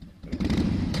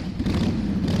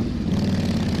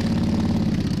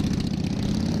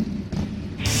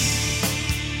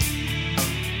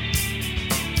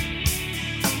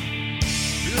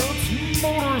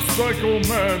Motorcycle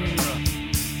Men.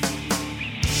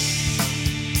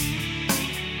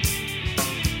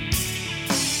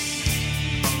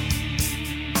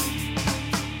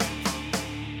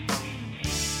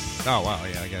 Oh, wow.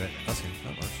 Yeah, I get it. That's good.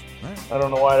 That works. All right. I don't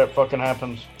know why that fucking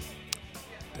happens.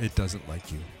 It doesn't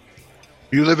like you.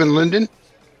 You live in Linden?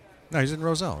 No, he's in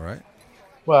Roselle, right?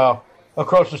 Well,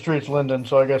 across the street's Linden,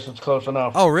 so I guess it's close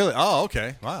enough. Oh, really? Oh,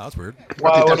 okay. Wow, that's weird.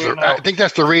 Wow, what do you know? I think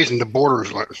that's the reason the border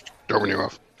is throwing you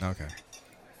off. Okay.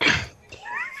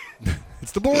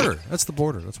 It's the border. That's the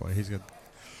border. That's why he's good.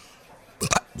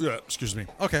 Yeah, excuse me.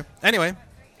 Okay. Anyway.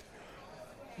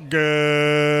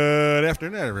 Good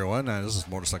afternoon, everyone. This is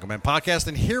Motorcycle Man Podcast,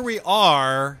 and here we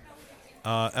are,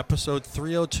 episode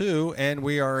 302, and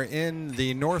we are in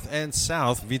the North and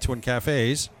South V2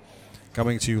 Cafes,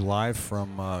 coming to you live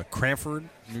from Cranford,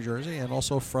 New Jersey, and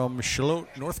also from Charlotte,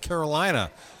 North Carolina.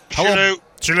 Hello.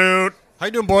 Charlotte. How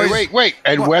you doing, boys? Wait.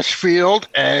 And what? Westfield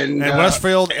and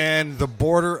Westfield and the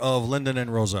border of Linden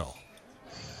and Roselle.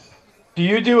 Do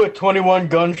you do a 21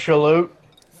 gun salute?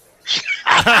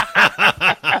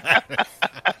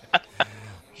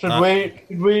 Should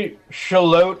we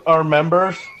shalote our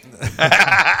members?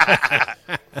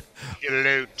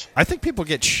 Salute. I think people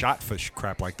get shot for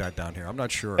crap like that down here. I'm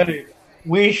not sure.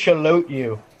 We shalote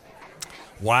you.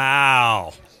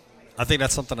 Wow. I think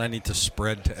that's something I need to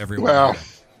spread to everyone. Well,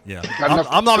 yeah. enough-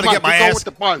 I'm not going to get my ass. with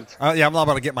the puns. Yeah, I'm not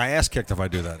about to get my ass kicked if I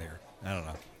do that here. I don't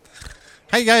know.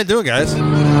 How you guys doing, guys?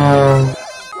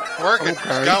 Working.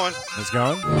 Okay. It's going. It's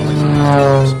going.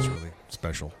 It's really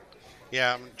special.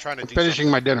 Yeah, I'm trying to do Finishing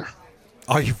my dinner.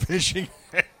 Are you fishing?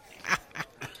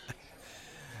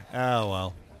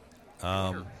 Oh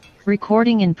well.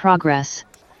 Recording in progress.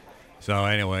 So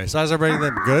anyway, so how's everybody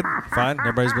been? Good? Fine?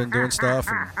 Everybody's been doing stuff?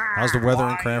 And how's the weather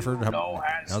in Cranford?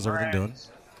 How's everything doing?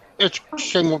 It's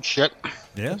same old shit.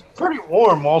 Yeah? Pretty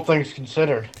warm, all things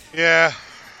considered. Yeah.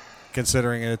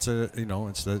 Considering it's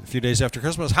it's a few days after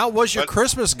Christmas. How was your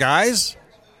Christmas, guys?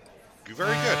 You're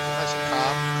very good. Nice and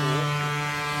calm.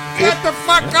 Get the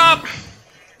fuck up!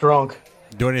 Drunk.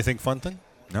 Do anything fun thing?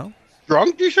 No?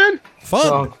 Drunk, you said? Fun.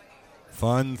 Drunk.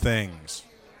 Fun things.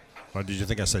 What, did you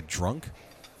think I said drunk?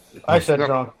 I said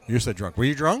drunk. You said drunk. Were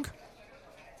you drunk?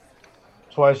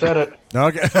 That's why I said it. No,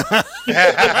 okay.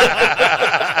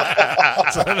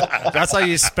 So that's how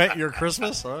you spent your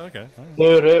Christmas? Oh, okay.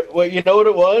 Dude, you know what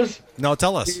it was? No,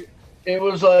 tell us. It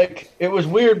was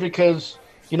weird because,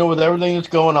 with everything that's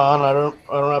going on, I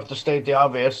don't have to state the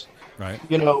obvious. Right.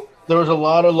 There was a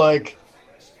lot of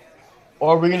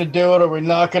are we going to do it? Are we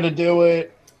not going to do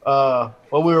it? Well,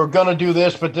 we were going to do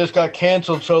this, but this got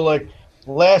canceled. So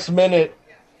last minute,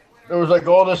 there was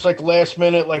all this last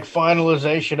minute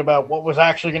finalization about what was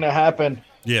actually going to happen.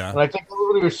 Yeah. And I think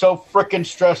everybody was so freaking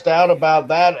stressed out about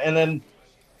that. And then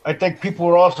I think people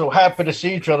were also happy to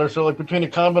see each other. So between the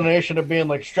combination of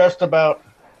being stressed about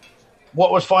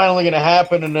what was finally going to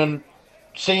happen and then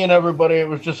seeing everybody, it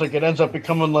was just it ends up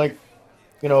becoming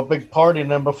a big party.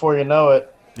 And then before you know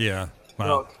it. Yeah.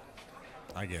 Wow.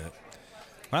 I get it.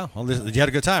 Wow. Well, you had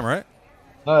a good time, right?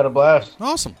 I had a blast.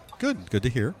 Awesome. Good. Good to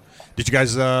hear. Did you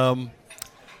guys, what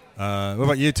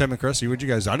about you, Tim and Chris? What'd you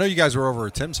guys do? I know you guys were over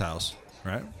at Tim's house,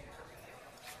 right?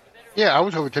 Yeah, I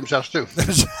was over at Tim's house too.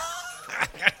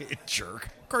 Jerk.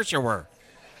 Of course you were.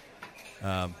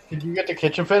 Did you get the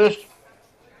kitchen finished?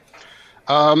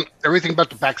 Everything but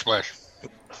the backsplash.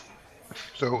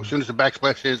 So as soon as the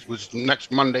backsplash was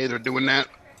next Monday, they're doing that.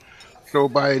 So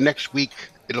by next week,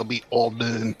 it'll be all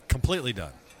done. Completely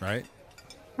done, right?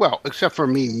 Well, except for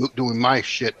me doing my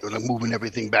shit and moving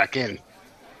everything back in.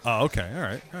 Oh, okay. All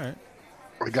right.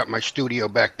 I got my studio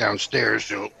back downstairs,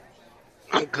 so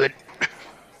I'm good.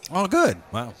 Oh, good.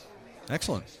 Wow.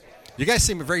 Excellent. You guys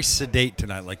seem very sedate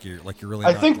tonight, like you're really.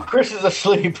 I think Chris is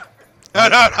asleep. No,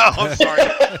 I'm sorry.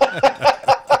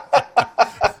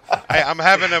 I'm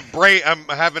having a brain. I'm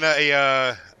having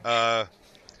the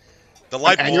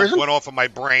light bulb went off of my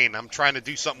brain. I'm trying to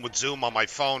do something with Zoom on my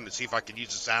phone to see if I can use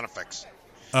the sound effects.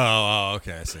 Oh,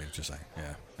 okay. I see what you're saying.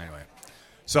 Yeah. Anyway,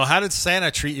 so how did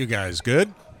Santa treat you guys?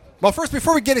 Good. Well, first,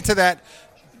 before we get into that,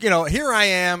 here I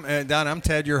am, Don. I'm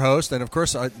Ted, your host, and of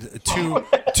course, to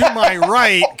my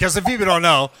right, because if people don't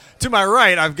know, to my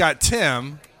right, I've got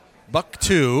Tim, Buck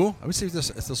 2. Let me see if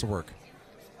this will work.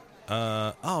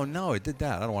 Oh no, it did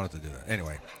that. I don't want it to do that.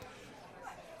 Anyway,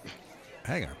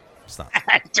 hang on. Stop.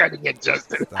 I'm trying to get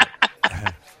Justin.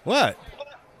 What?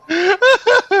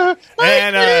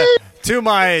 And to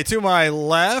my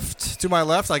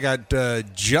left, I got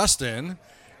Justin,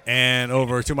 and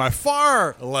over to my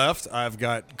far left, I've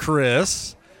got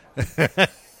Chris.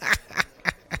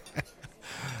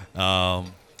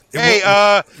 Hey,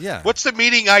 yeah. what's the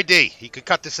meeting ID? He could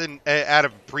cut this in out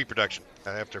of pre-production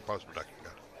after post-production.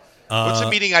 What's the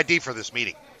meeting ID for this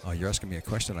meeting? Oh, you're asking me a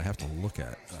question I have to look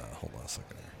at. Hold on a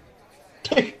second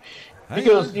here. He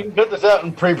goes, you can put this out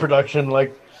in pre-production,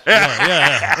 like.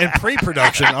 Yeah. In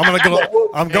pre-production, I'm going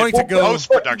to go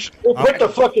Post-production. We'll put the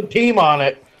fucking team on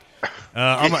it.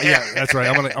 yeah, that's right.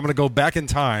 I'm gonna go back in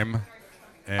time.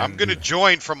 And I'm gonna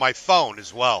join from my phone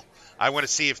as well. I want to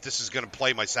see if this is gonna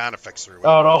play my sound effects through.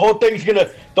 Oh, the whole thing's gonna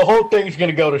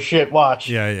go to shit. Watch.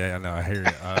 Yeah. No, I hear you.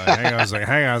 Hang on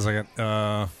a second.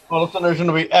 All of a sudden, there's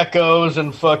gonna be echoes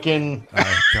and fucking.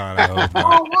 God, I hope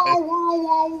not.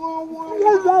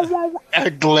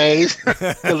 Delays. Wait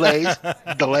a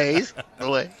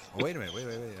minute.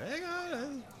 Hang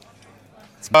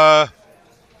on.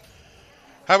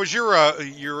 How was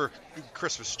your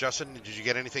Christmas, Justin? Did you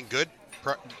get anything good?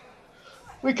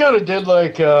 We kind of did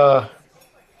like, we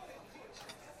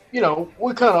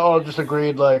kind of all just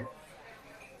agreed like,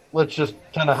 let's just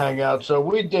kind of hang out. So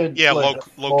we did. Yeah, like,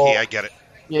 low key. I get it.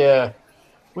 Yeah,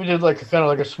 we did like kind of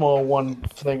like a small one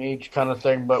thing each kind of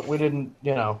thing, but we didn't,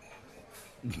 there's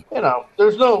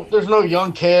no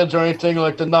young kids or anything.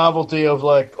 Like the novelty of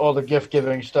like all the gift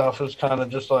giving stuff is kind of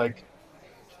just like,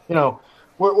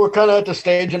 we're kind of at the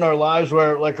stage in our lives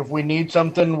where like if we need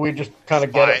something, we just kind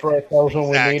of get it for ourselves when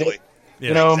we need it.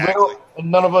 Yeah, exactly.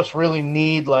 None of us really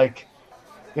need like,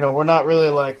 we're not really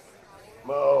like,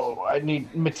 oh, I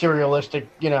need materialistic,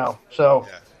 So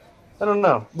Yeah. I don't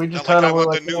know. We just Not kind like of I were want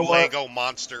like, the new Lego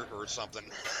monster or something.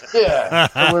 Yeah,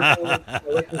 so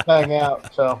let's just hang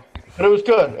out. So, but it was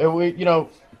good. We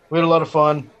had a lot of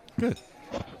fun. Good.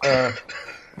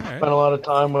 Spent a lot of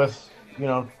time with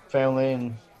family,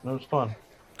 and it was fun.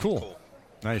 Cool.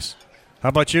 Nice. How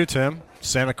about you, Tim?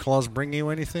 Santa Claus bring you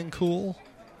anything cool?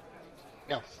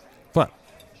 Yeah. What?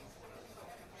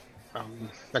 I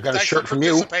got a Thanks shirt for from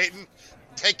you. participating.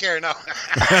 Take care now.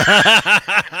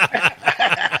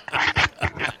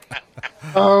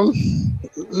 Well,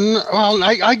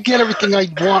 I get everything I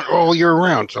want all year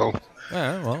round. So.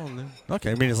 Yeah, well,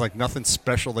 okay. I mean, it's like nothing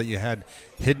special that you had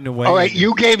hidden away. All right,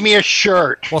 you gave me a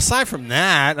shirt. Well, aside from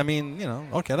that, I mean,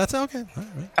 okay, that's okay. All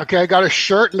right. Okay, I got a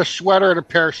shirt and a sweater and a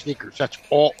pair of sneakers. That's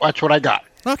all. That's what I got.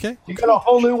 Okay. You got a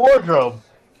whole new wardrobe.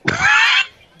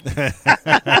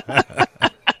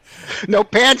 No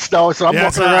pants though, so I'm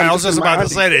walking around. I was just about to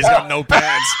say that he's got no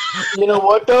pants. You know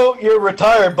what though? You're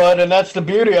retired, bud, and that's the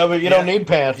beauty of it. You don't need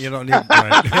pants. You don't need.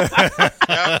 Right.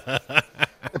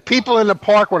 The people in the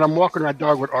park when I'm walking my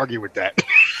dog would argue with that.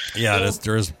 Yeah,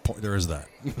 there is that.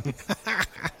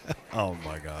 Oh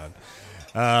my God.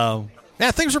 Yeah,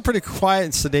 things were pretty quiet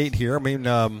and sedate here. I mean,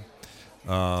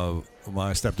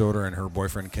 my stepdaughter and her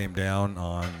boyfriend came down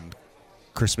on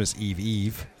Christmas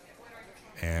Eve,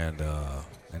 and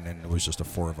then it was just the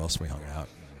four of us. We hung out,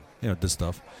 and, did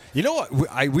stuff. You know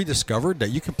what? We discovered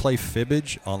that you can play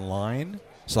Fibbage online,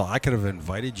 so I could have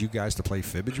invited you guys to play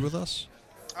Fibbage with us.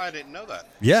 I didn't know that.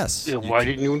 Yes. Yeah, why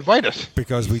didn't you invite us?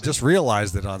 Because we just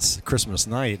realized it on Christmas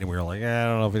night, and we were like, I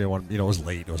don't know if anyone, it was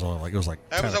late. It was only like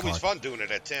That 10 was always o'clock. fun doing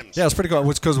it at Tim's. Yeah, it's pretty cool.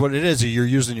 It's because what it is, you're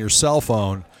using your cell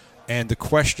phone, and the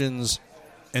questions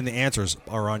and the answers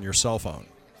are on your cell phone.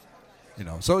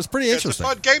 So it's pretty It's a interesting.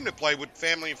 fun game to play with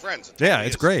family and friends. It Yeah, really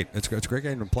it's is. great. It's a great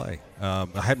game to play. I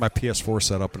had my PS4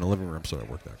 set up in the living room, so it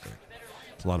worked out great.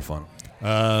 It's a lot of fun.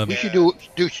 We should do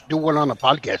one on the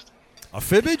podcast. A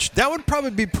Fibbage? That would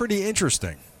probably be pretty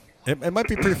interesting. It might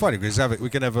be pretty funny because we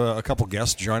can have a couple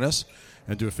guests join us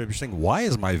and do a Fibbage thing. Why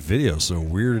is my video so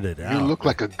weirded out? You look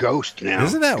like a ghost now.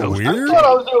 Isn't that Ghost. I weird? thought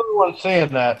I was the only one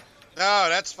saying that. No,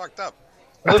 that's fucked up.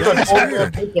 Look at That's whole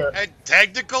weird. picture. And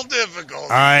technical difficulty.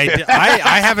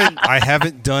 I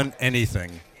haven't done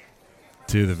anything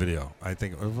to the video. I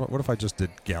think. What if I just did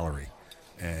gallery,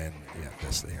 and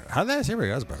this here? How that? Here we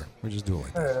go. That's better. We just do it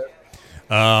like that.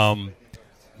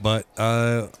 But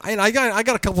I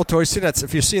got a couple of toys. See that?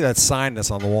 If you see that sign that's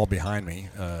on the wall behind me,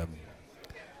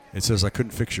 it says I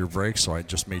couldn't fix your brakes, so I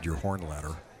just made your horn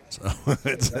ladder. So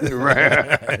it's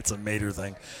a Mater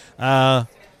thing.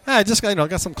 I just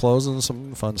got some clothes and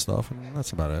some fun stuff, and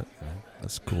that's about it.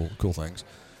 That's cool things.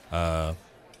 I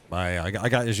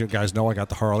got, as you guys know, I got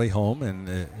the Harley home,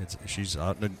 and she's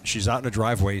out in the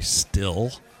driveway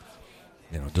still.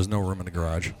 There's no room in the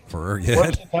garage for her yet.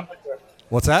 What's the temperature?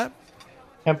 What's that?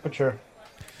 Temperature.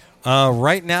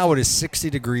 Right now it is 60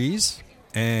 degrees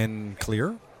and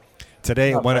clear.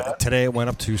 Today it went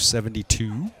up to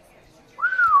 72.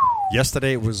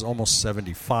 Yesterday it was almost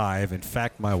 75. In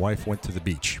fact, my wife went to the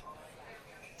beach.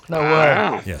 No way.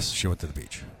 Wow. Yes, she went to the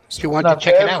beach. She wanted to Not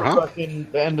check it bad out, for huh?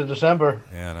 fucking the end of December.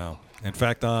 Yeah, I know. In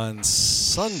fact, on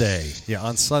Sunday,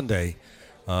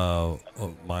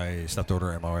 my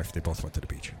stepdaughter and my wife, they both went to the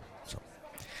beach. So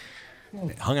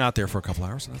hung out there for a couple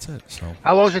hours, and that's it. So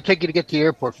How long does it take you to get to the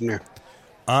airport from there?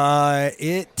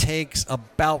 it takes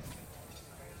about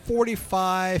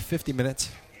 45, 50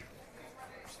 minutes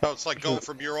So it's like going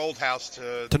from your old house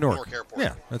to Newark. Airport.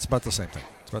 Yeah, it's about the same thing.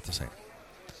 It's about the same.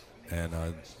 And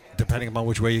depending upon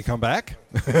which way you come back,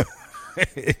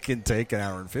 it can take an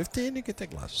hour and 15. It can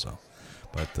take less. So,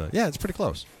 but yeah, it's pretty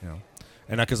close. You know,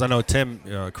 and because I know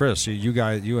Tim, Chris, you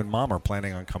guys, you and Mom are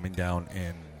planning on coming down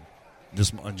in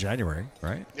January,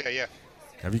 right? Yeah, yeah.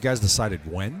 Have you guys decided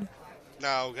when?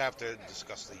 No, we have to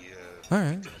discuss the. All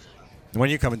right. When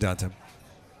are you coming down, Tim?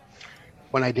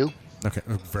 When I do? Okay,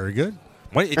 very good.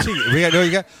 When, you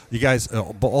guys,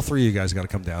 all three of you guys got to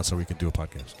come down so we can do a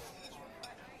podcast.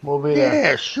 We'll be there. Yeah,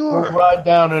 We'll sure. ride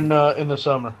down in the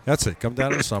summer. That's it. Come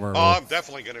down in the summer. Oh, I'm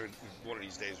definitely going to one of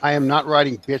these days. I am not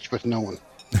riding bitch with no one.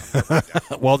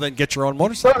 Well, then get your own No,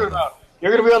 motorcycle. no.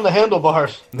 You're going to be on the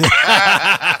handlebars.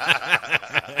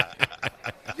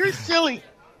 You're silly.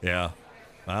 Yeah.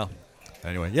 Wow.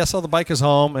 Anyway, yeah, so the bike is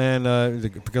home, and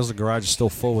because the garage is still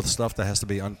full with stuff that has to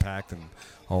be unpacked and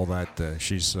all that,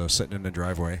 she's sitting in the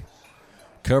driveway,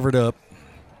 covered up,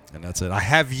 and that's it. I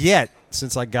have yet,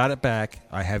 since I got it back,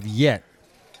 to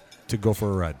go for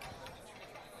a ride.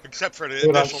 Except for the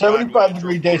Dude, on initial ride when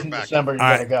 75-degree we days drove in back. December, you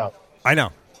got to go. I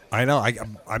know.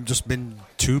 I've just been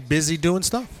too busy doing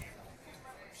stuff.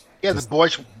 Yeah, the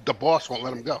boss won't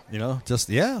let him go. You know,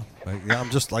 I'm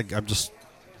just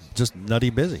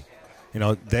nutty busy. You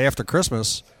know, day after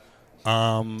Christmas,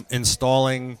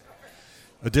 installing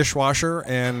a dishwasher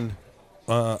and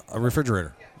a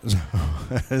refrigerator.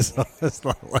 It's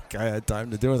not like I had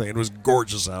time to do anything. It was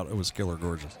gorgeous out. It was killer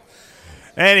gorgeous.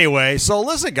 Anyway, so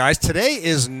listen, guys. Today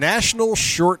is National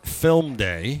Short Film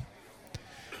Day,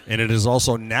 and it is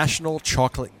also National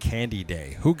Chocolate Candy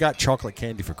Day. Who got chocolate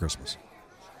candy for Christmas?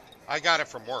 I got it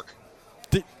from work.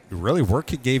 Did really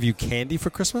work? It gave you candy for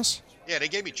Christmas? Yeah, they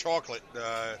gave me chocolate,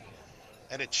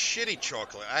 and it's shitty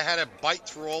chocolate. I had to bite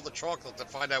through all the chocolate to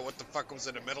find out what the fuck was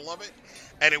in the middle of it,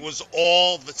 and it was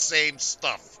all the same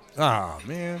stuff. Oh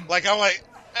man! Like, I'm like,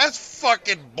 that's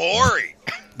fucking boring.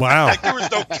 Wow. Like, there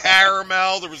was no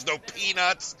caramel, there was no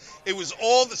peanuts. It was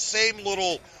all the same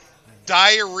little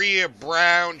diarrhea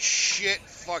brown shit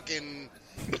fucking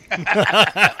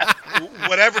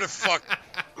whatever the fuck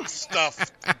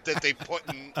stuff that they put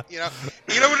in, you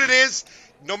know what it is?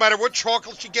 No matter what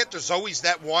chocolate you get, there's always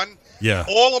that one. Yeah.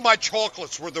 All of my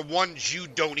chocolates were the ones you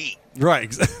don't eat.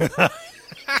 Right.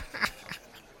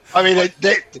 I mean, they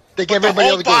give The everybody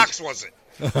whole other box goods.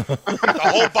 wasn't. The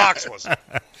whole box wasn't.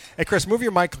 Hey, Chris, move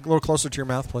your mic a little closer to your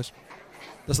mouth, please.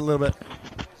 Just a little bit.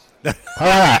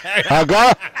 I'll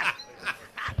go.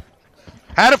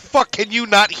 How the fuck can you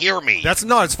not hear me?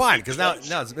 It's fine because now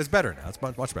it's better now. It's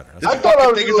much better. I thought I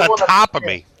was thing the is one on that- top of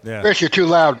me. Yeah. Chris, you're too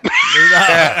loud. No,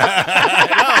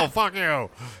 fuck you.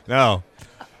 No.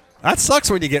 That sucks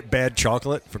when you get bad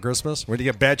chocolate for Christmas. When you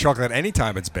get bad chocolate any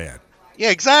time, it's bad. Yeah,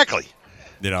 exactly.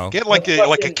 You know. Get like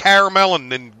a caramel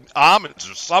and almonds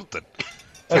or something.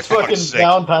 That's For fucking fuck's sake.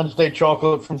 Valentine's Day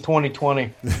chocolate from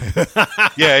 2020.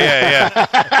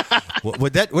 Yeah.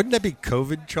 Wouldn't that be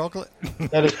COVID chocolate?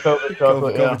 That is COVID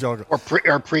chocolate, yeah. COVID chocolate. or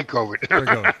pre-COVID. There we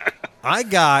go. I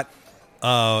got,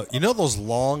 those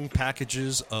long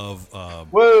packages of.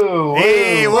 Whoa.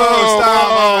 Hey, whoa. whoa,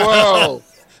 stop! Whoa.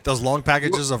 Those long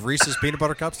packages of Reese's peanut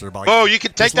butter cups. They're about. Oh, you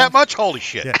can take this long. that much? Holy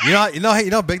shit. Yeah, you know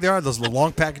how big they are. Those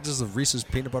long packages of Reese's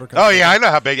peanut butter cups. Oh, yeah, I know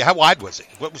how big. How wide was it?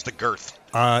 What was the girth?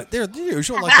 They're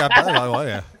usually like that. Well,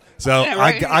 yeah. So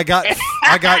I got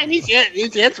He's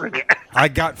answering it. I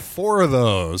got 4 of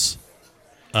those,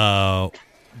 but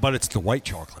it's the white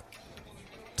chocolate.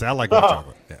 So I like white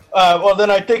chocolate. Yeah. Well,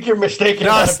 then I think you're mistaken.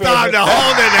 No, about it stop! being- No,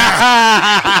 hold it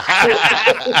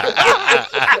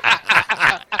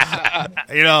now.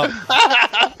 You know,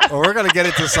 we're gonna get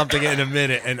into something in a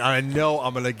minute, and I know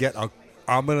I'm gonna get a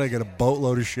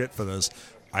boatload of shit for this.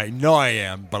 I know I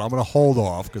am, but I'm gonna hold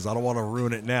off because I don't want to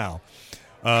ruin it now.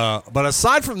 But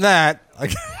aside from that,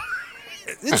 it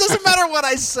doesn't matter what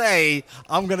I say.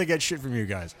 I'm gonna get shit from you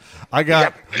guys. I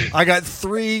got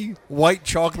 3 white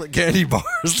chocolate candy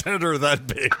bars that are that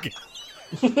big.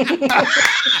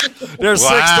 They're 6.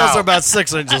 Those are about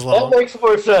 6 inches That long. makes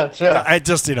more sense, yeah. I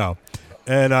just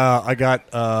and I got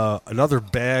another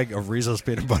bag of Reese's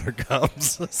peanut butter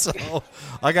cups. So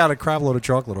I got a crap load of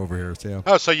chocolate over here too.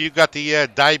 Oh, so you got the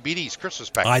diabetes Christmas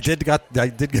package. I did get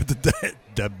the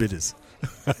diabetes.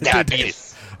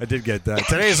 Diabetes. I did get that.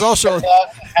 Today is also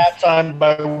Hat signed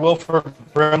by Wilford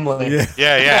Brimley.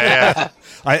 yeah.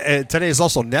 Today is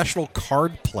also National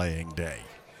Card Playing Day.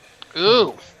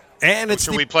 Ooh. And it's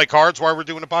Should we play cards while we're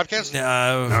doing the podcast?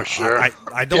 Oh, sure.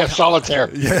 I don't. Yeah, solitaire.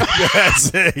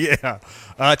 Yes,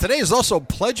 yeah. Today is also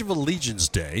Pledge of Allegiance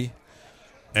Day,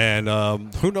 and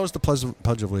who knows the Pledge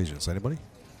of Allegiance? Anybody?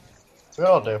 We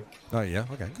all do. Oh yeah.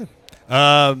 Okay. Good.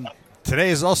 Today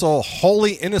is also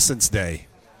Holy Innocents Day,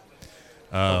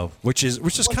 which is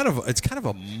kind of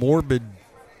a morbid.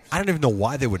 I don't even know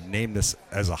why they would name this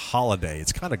as a holiday.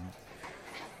 It's kind of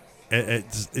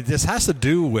this has to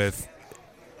do with.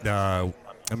 Let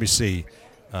me see.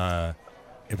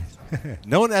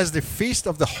 Known as the Feast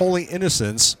of the Holy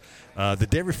Innocents, the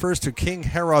day refers to King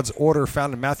Herod's order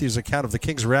found in Matthew's account of the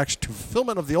king's reaction to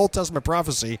fulfillment of the Old Testament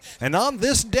prophecy. And on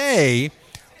this day,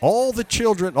 all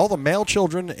the male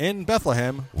children in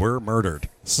Bethlehem were murdered.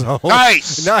 So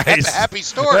Nice. nice. That's a happy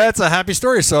story. That's a happy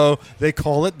story. So they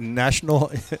call it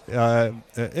National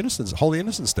Holy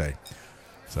Innocents Day.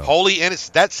 So. Holy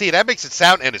innocent. That makes it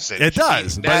sound innocent. It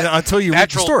does, but until you read the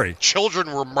natural story.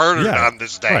 Children were murdered on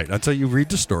this day. Right, until you read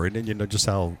the story, then you know just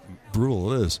how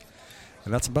brutal it is.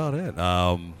 And that's about it.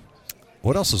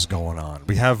 What else is going on?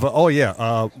 We have,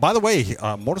 by the way,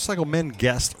 Motorcycle Men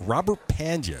guest Robert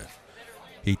Pandya.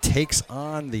 He takes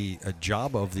on the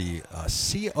job of the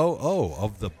COO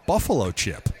of the Buffalo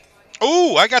Chip.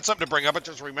 Ooh, I got something to bring up. I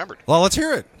just remembered. Well, let's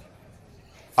hear it.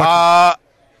 I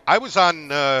was on,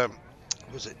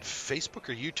 was it Facebook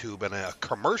or YouTube, and a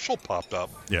commercial popped up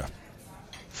Yeah.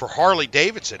 for Harley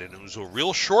Davidson, and it was a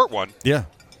real short one. Yeah.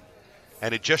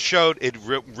 And it just showed it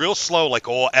real slow, like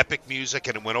all epic music,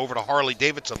 and it went over to Harley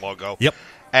Davidson logo. Yep.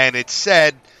 And it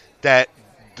said that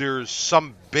there's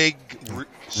some big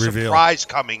Reveal. surprise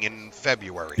coming in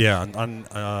February. Yeah.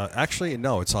 Actually,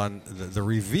 no, it's on the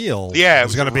reveal. Yeah, it is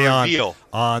was going to a be reveal.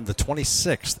 on the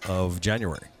 26th of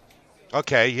January.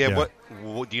 Okay, yeah. Yeah.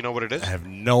 What do you know what it is? I have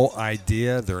no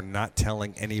idea. They're not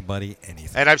telling anybody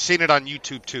anything. And I've seen it on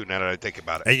YouTube too. Now that I think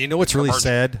about it. And you know what's really Commercial.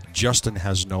 sad? Justin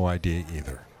has no idea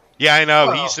either. Yeah, I know. He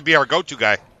Well- used to be our go-to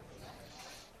guy.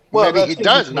 Well, Maybe he that's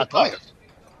gonna does, be not the new tell us. bikes.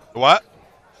 What?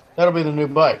 That'll be the new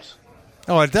bikes.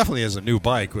 Oh, it definitely is a new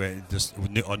bike. Just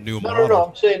a new No, model. no.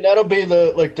 I'm saying that'll be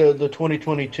the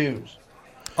 2022s.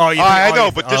 Oh, you I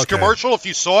know, but this okay. commercial, if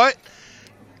you saw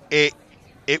it,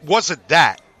 it wasn't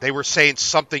that. They were saying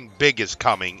something big is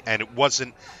coming, and it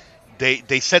wasn't.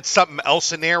 They said something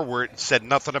else in there where it said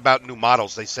nothing about new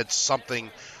models. They said something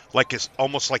like it's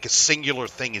almost like a singular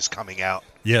thing is coming out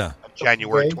Yeah.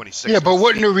 January Okay. 26th. Yeah, but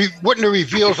wouldn't the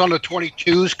reveals on the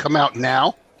 22s come out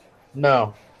now?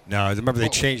 No. No, I remember they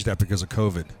changed that because of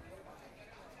COVID.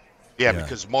 Yeah, Yeah.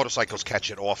 because motorcycles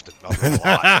catch it often, not a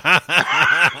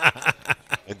lot.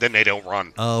 And then they don't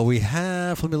run. We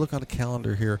have, let me look on the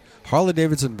calendar here, Harley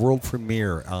Davidson World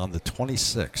Premiere on the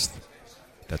 26th.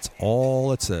 That's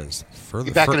all it says.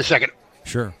 Be back in a second.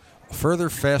 Sure. Further,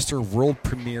 faster world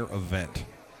premiere event.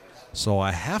 So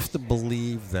I have to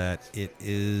believe that it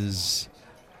is.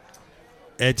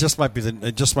 It just might be the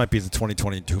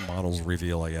 2022 models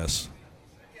reveal, I guess.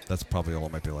 That's probably all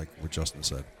it might be, like what Justin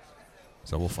said.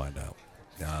 So we'll find out.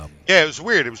 Yeah, it was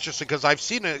weird. It was just because I've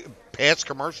seen past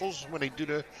commercials when they do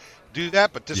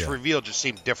that, but this Yeah. reveal just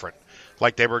seemed different.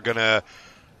 Like they were gonna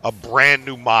a brand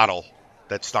new model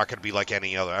that's not gonna be like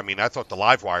any other. I mean, I thought the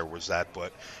Livewire was that,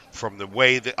 but from the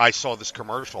way that I saw this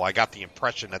commercial, I got the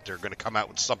impression that they're gonna come out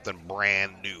with something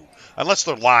brand new. Unless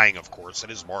they're lying, of course.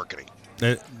 It is marketing.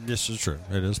 This is true.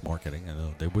 It is marketing. I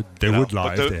know. They would You know, would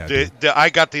lie but if they had to. I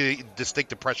got the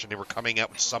distinct impression they were coming out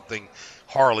with something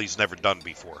Harley's never done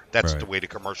before. That's Right. the way the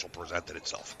commercial presented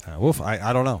itself.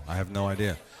 I don't know. I have no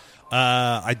idea.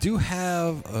 I do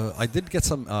have. I did get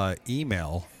some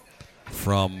email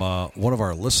from one of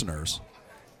our listeners,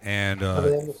 and Are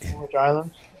they in the Sandwich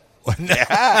Islands? Hey,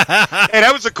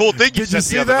 that was a cool thing you Did you sent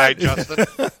see the other that? night,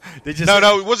 Justin. Did you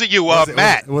No, it wasn't you. Was it-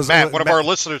 Matt. was- Matt, one of Matt- our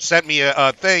listeners sent me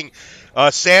a thing.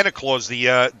 Santa Claus, the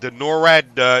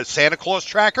NORAD Santa Claus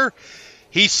tracker.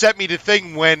 He sent me the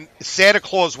thing when Santa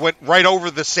Claus went right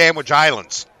over the Sandwich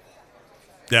Islands.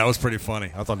 Yeah, it was pretty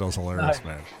funny. I thought that was hilarious, Nice.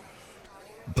 man.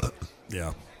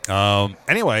 Yeah.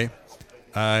 Anyway,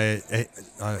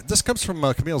 this comes from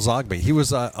Camille Zogby. He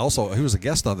was a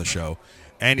guest on the show,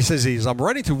 and he says I'm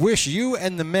ready to wish you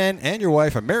and the men and your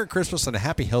wife a Merry Christmas and a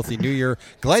happy, healthy New Year.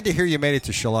 Glad to hear you made it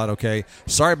to Charlotte. Okay.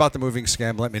 Sorry about the moving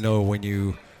scam. Let me know when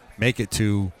you make it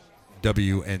to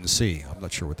WNC. I'm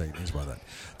not sure what that means by that.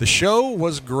 The show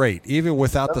was great, even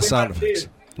without the sound effects.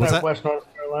 What's that? West North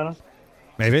Carolina.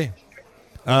 Maybe.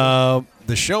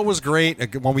 The show was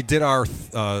great when we did our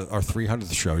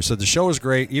 300th show. He said the show was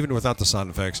great even without the sound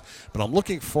effects, but I'm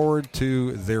looking forward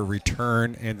to their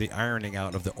return and the ironing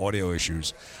out of the audio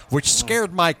issues, which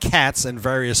scared my cats and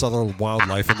various other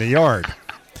wildlife in the yard.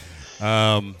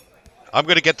 I'm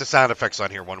going to get the sound effects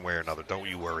on here one way or another. Don't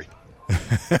you worry.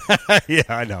 Yeah,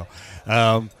 I know.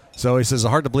 So he says,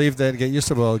 hard to believe that get used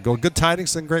to go good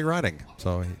tidings and great writing.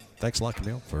 So thanks a lot,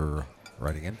 Camille, for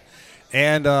writing in.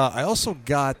 And I also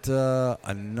got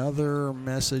another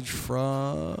message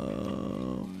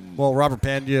from, Robert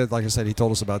Pandya. Like I said, he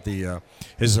told us about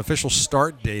his official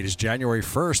start date is January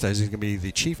 1st, as he's going to be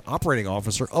the chief operating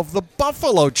officer of the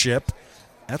Buffalo Chip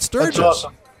at Sturgis. That's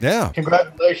awesome. Yeah.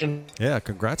 Congratulations. Yeah,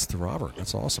 congrats to Robert.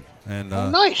 That's awesome. And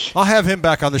nice. I'll have him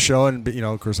back on the show, and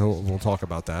of course, we'll talk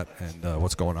about that and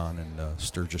what's going on in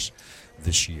Sturgis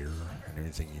this year and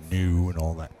everything new and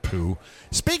all that poo.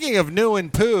 Speaking of new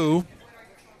and poo,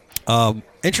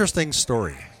 interesting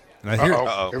story. And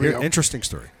Here we go. Interesting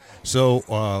story. So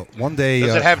one day,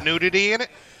 Does it have nudity in it?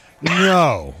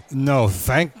 No,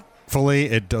 thankfully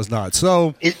it does not.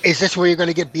 So Is this where you're going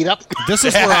to get beat up? this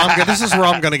is where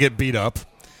I'm going to get beat up.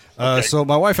 So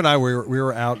my wife and I we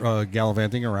were out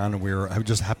gallivanting around, and I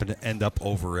just happened to end up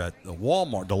over at the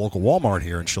Walmart, the local Walmart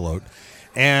here in Charlotte.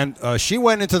 And she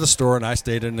went into the store, and I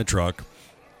stayed in the truck.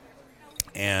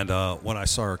 And when I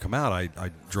saw her come out, I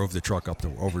drove the truck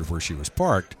over to where she was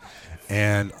parked,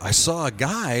 and I saw a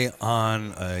guy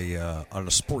on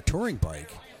a sport touring bike.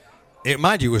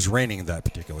 Mind you, it was raining that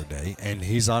particular day, and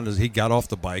he got off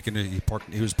the bike, and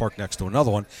he was parked next to another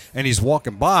one, and he's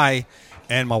walking by.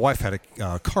 And my wife had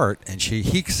a cart, and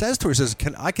he says to her, he says,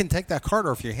 I can take that cart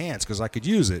off your hands because I could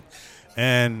use it.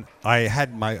 And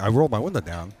I rolled my window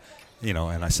down,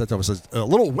 and I said to him, I said, a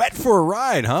little wet for a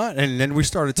ride, huh? And then we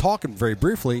started talking very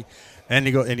briefly, and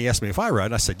he asked me if I ride,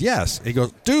 and I said yes. He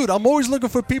goes, dude, I'm always looking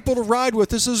for people to ride with.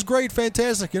 This is great,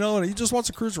 fantastic, and he just wants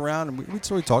to cruise around, and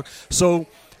we talk. So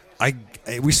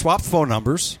we swapped phone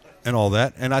numbers and all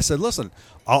that, and I said, listen,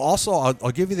 I'll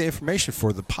give you the information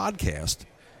for the podcast.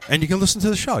 And you can listen to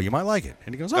the show. You might like it.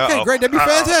 And he goes, okay, great. That'd be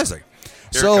fantastic.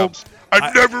 Here it comes.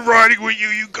 I'm never riding with you.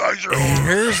 You guys are.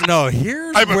 Here's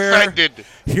I'm where offended.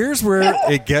 Here's where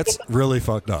it gets really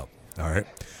fucked up. All right.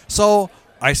 So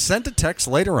I sent a text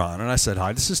later on, and I said,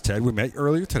 hi, this is Ted. We met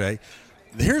earlier today.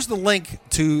 Here's the link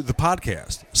to the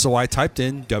podcast. So I typed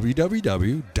in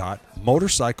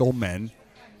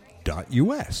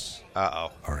www.motorcyclemen.us.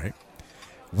 Uh-oh. All right.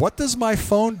 What does my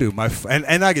phone do? Then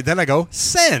I go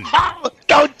send.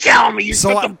 Don't tell me you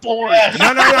So took the board.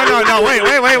 No.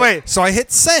 Wait. So I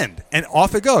hit send, and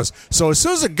off it goes. So as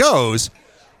soon as it goes,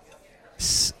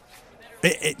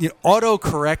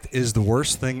 autocorrect is the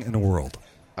worst thing in the world.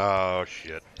 Oh,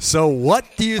 shit. So what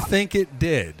do you think it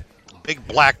did?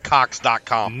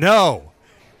 BigBlackCocks.com. No.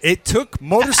 It took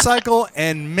motorcycle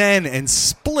and men and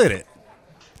split it.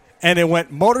 And it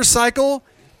went motorcycle,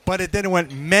 but then it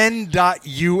went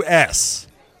men.us.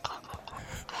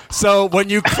 So when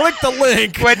you click the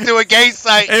link, Went to a gay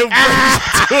site. it went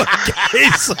to a gay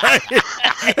site.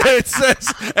 It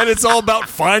says, and it's all about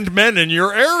find men in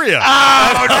your area.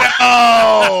 Oh,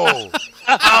 no.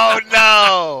 Oh,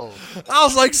 no. I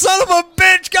was like, son of a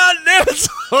bitch, goddamn it. So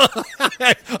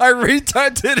I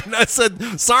retyped it, and I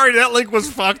said, sorry, that link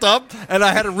was fucked up. And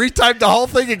I had to retype the whole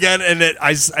thing again, and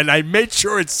I made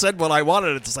sure it said what I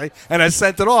wanted it to say, and I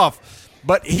sent it off.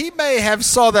 But he may have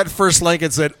saw that first link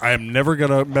and said, I'm never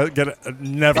going to get it.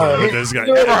 Never with this guy.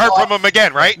 Never heard from him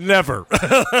again, right? Never.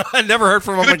 I never heard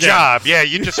from him Good again. job. Yeah,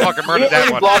 you just fucking You murdered that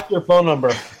already one. blocked your phone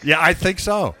number. Yeah, I think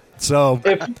so. So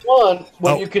If you want,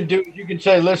 what Oh. you can do, you can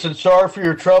say, listen, sorry for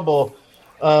your trouble,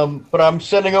 but I'm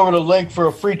sending over the link for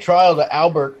a free trial to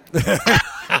Albert.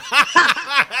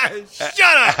 shut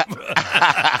up.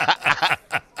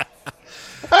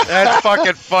 That's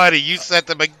fucking funny. You sent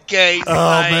them a gay Oh,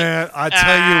 site. man. I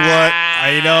tell you what,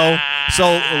 I know. So,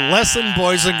 lesson,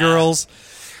 boys and girls,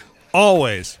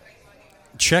 always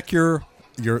check your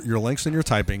links in your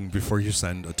typing before you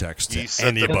send a text to You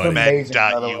sent them anybody. to Amazing,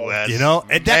 by the way. med.us. You know,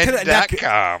 and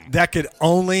Med.com. that could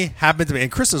only happen to me.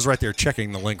 And Chris is right there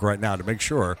checking the link right now to make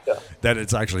sure that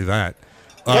it's actually that.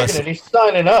 Checking it, he's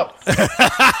signing up.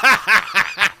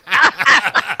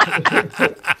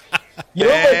 You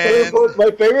know,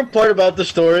 my favorite part about the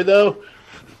story though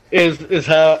is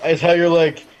how you're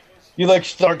like, you like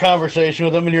start conversation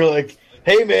with him and you're like,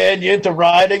 hey man, you into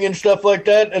riding and stuff like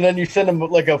that, and then you send him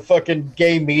like a fucking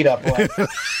gay meetup link.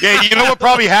 Yeah, you know what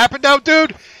probably happened now,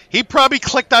 dude? He probably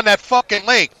clicked on that fucking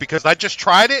link because I just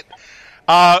tried it.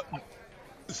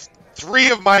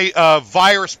 3 of my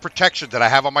virus protection that I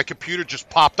have on my computer just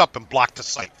popped up and blocked the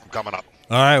site from coming up.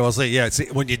 All right, well, see,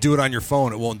 when you do it on your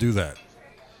phone, it won't do that.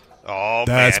 Oh,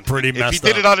 That's man. pretty If he messed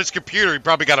did up. it on his computer, he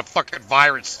probably got a fucking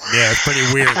virus. Yeah, it's pretty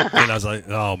weird. And I was like,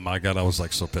 oh my God, I was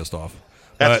like so pissed off.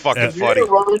 That's But, fucking You're funny.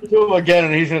 gonna run into him again,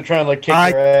 and he's gonna try and like kick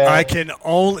your ass.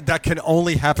 that can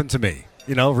only happen to me.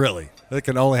 You know, really. That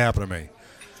can only happen to me.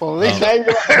 Well, at least, Now you're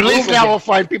at least now we'll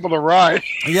find people to ride.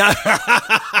 Yeah.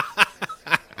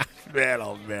 Man,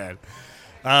 oh man.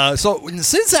 So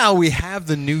since now we have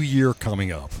the new year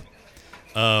coming up,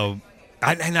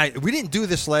 we didn't do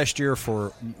this last year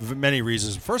for many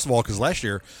reasons. First of all, because last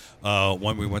year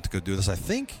when we went to go do this, I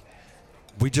think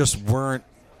we just weren't.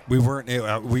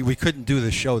 We couldn't do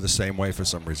the show the same way for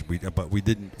some reason. We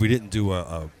didn't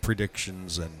do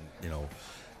predictions and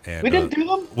and We didn't do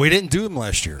them? We didn't do them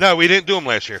last year. No, we didn't do them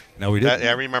last year. No, we didn't.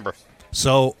 I remember.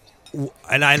 So,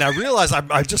 and I realized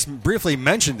I just briefly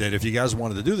mentioned it if you guys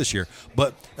wanted to do this year.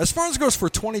 But as far as it goes for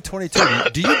 2022,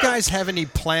 do you guys have any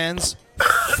plans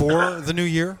for the new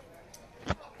year?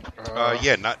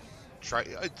 Yeah, not try.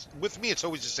 With me, it's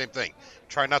always the same thing.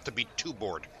 Try not to be too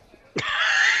bored.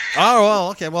 Oh, well,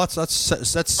 okay. Well, that's.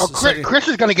 Oh, Chris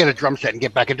is going to get a drum set and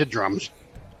get back into drums.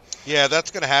 Yeah, that's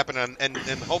going to happen, and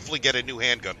hopefully get a new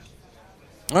handgun.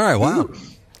 All right. Wow.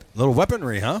 Little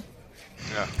weaponry, huh?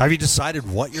 Yeah. Have you decided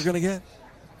what you're going to get?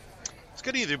 It's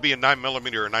going to either be a 9mm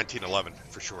or a 1911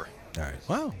 for sure. All right.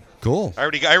 Wow. Cool. I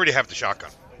already have the shotgun.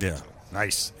 Yeah.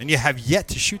 Nice. And you have yet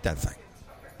to shoot that thing.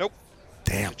 Nope.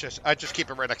 Damn. I just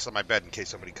keep it right next to my bed in case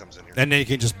somebody comes in here. And then you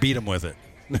can just beat them with it.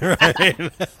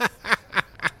 Right?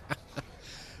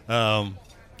 How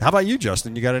about you,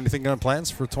 Justin? You got anything on plans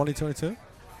for 2022?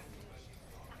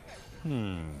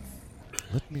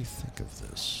 Let me think of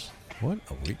this. What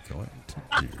are we going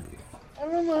to do? I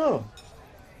don't know.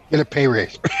 Get a pay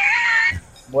raise.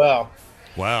 Wow.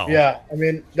 Wow. Yeah, I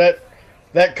mean that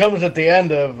comes at the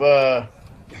end of the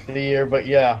year, but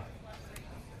yeah.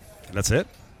 That's it?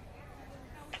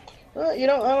 I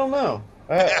don't know.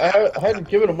 I hadn't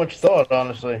given it much thought,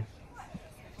 honestly.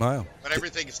 Wow. But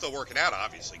everything is still working out,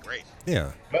 obviously. Great.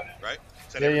 Yeah. Right?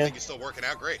 Said Yeah, everything yeah. is still working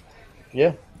out. Great.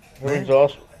 Yeah, everything's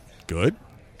awesome. Good.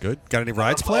 Good. Got any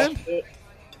rides planned?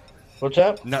 What's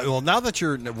that? Now that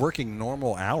you're working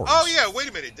normal hours. Oh, yeah. Wait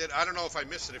a minute. I don't know if I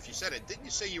missed it if you said it. Didn't you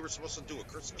say you were supposed to do a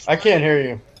Christmas I ride? can't hear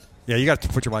you. Yeah, you got to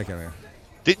put your mic in there.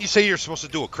 Didn't you say you were supposed to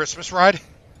do a Christmas ride?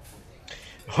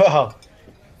 Well,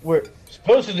 we're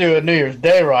supposed to do a New Year's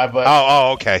Day ride, but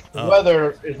Oh, okay. the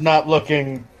weather is not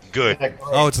looking Good. that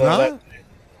great, Oh, it's so not?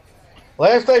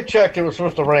 Last I checked, it was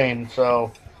supposed to rain,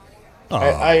 so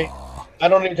I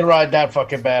don't need to ride that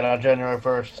fucking bad on January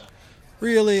 1st.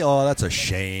 Really? Oh, that's a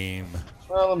shame.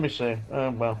 Well, let me see.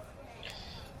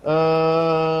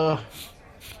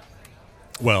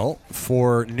 Well,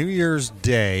 for New Year's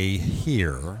Day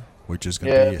here, which is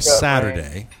going Yeah, to be a it's got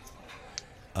Saturday,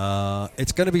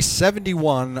 it's going to be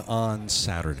 71 on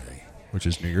Saturday, which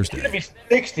is New Year's it's gonna Day. be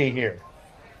 60 here.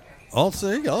 Oh, so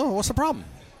there you go. What's the problem?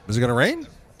 Is it going to rain?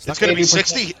 It's going to be 80%.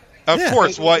 60. Of Yeah.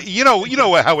 course. Well, you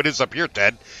know how it is up here,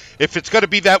 Ted. If it's going to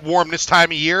be that warm this time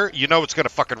of year, you know it's going to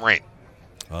fucking rain.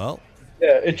 Well,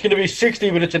 Yeah, it's gonna be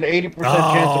 60, but it's an 80% chance.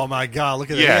 oh Of, my God!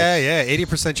 Look at Yeah. that. Yeah,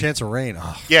 80% chance of rain.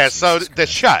 Oh, Yeah, so Jesus the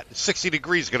shot, 60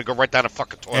 degrees, is going to go right down the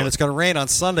fucking toilet. and it's going to rain on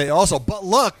Sunday also. But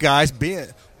look, guys,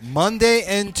 Monday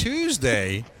and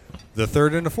Tuesday, the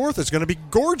 3rd and the 4th, is going to be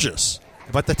gorgeous.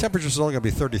 But the temperature's only going to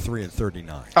be 33 and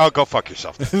 39. Oh, go fuck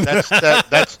yourself.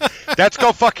 That's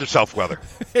go fuck yourself weather.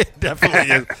 It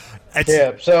definitely is.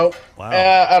 yeah, so Wow.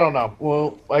 I don't know.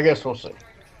 Well, I guess we'll see.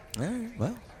 All right,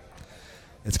 well,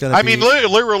 it's going to I be... mean,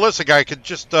 realistic, I could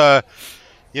just,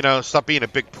 stop being a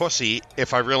big pussy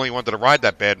if I really wanted to ride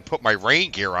that bad and put my rain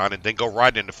gear on and then go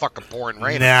ride in the fucking pouring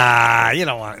rain. Nah, you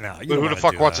don't want... No, you But don't who the wanna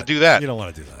fuck do wants that. to do that? You don't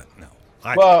want to do that, no.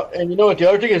 Well, and you know what? The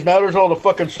other thing is now there's all the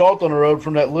fucking salt on the road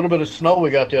from that little bit of snow we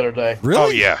got the other day. Really? Oh,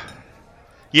 yeah.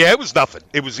 Yeah, it was nothing.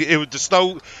 It was the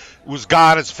snow was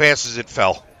gone as fast as it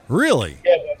fell. Really?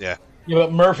 Yeah. Yeah,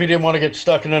 but Murphy didn't want to get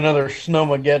stuck in another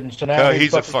snowmageddon, so now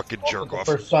He's a fucking jerk the off.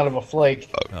 first son of a flake.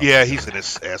 Yeah, he's an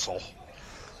asshole.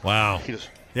 Wow. He just-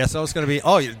 Yeah, so it's going to be...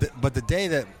 but the day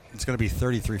that it's going to be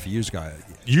 33 for you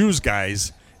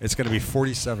guys, it's going to be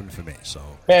 47 for me, so...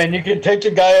 Man, you can take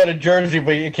the guy out of Jersey,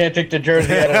 but you can't take the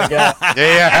Jersey out of the guy.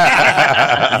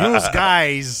 Yeah. Use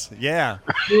guys. Yeah.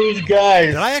 These guys.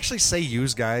 Did I actually say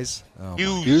use guys? Oh,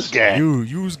 Use gas.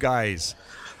 use guys.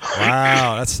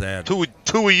 Wow, that's sad. two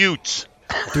of Utes.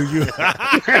 Do you?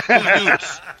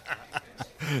 Utes.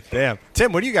 Damn.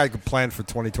 Tim, what do you got planned for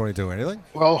 2022? Anything?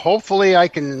 Well, hopefully I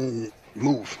can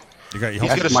move. You got your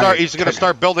He's home? gonna my- start. He's gonna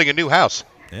start building a new house.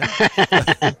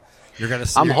 Yeah. You're gonna.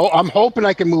 I'm hoping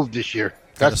I can move this year.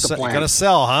 That's the plan. Gonna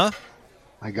sell, huh?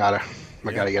 I gotta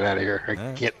get out of here.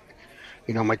 I can't.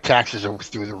 You know, my taxes are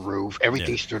through the roof.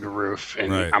 Everything's through the roof,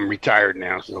 and Right. I'm retired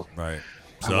now, so Right.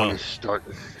 I So want to start.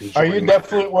 Are you enjoying my-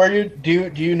 definitely where you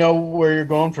do you know where you're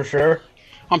going for sure?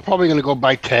 I'm probably going to go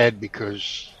by Ted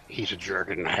because he's a jerk,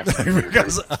 and I have to move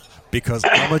because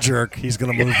I'm a jerk. He's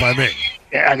going to move by me.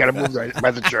 Yeah, I got to move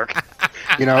by the jerk.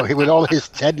 With all his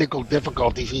technical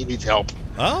difficulties, he needs help.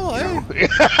 Oh, hey.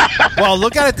 Well,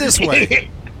 look at it this way.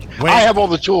 I have all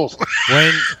the tools.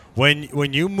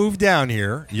 When you move down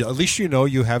here, at least you know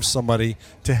you have somebody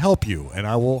to help you, and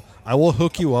I will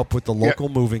hook you up with the local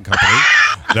moving company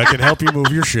that can help you move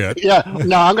your shit. Yeah,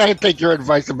 no, I'm going to take your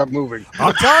advice about moving.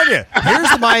 I'm telling you,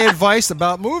 here's my advice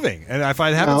about moving, and if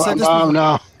I haven't said this,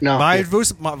 no. My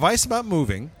advice about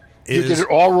moving is you did it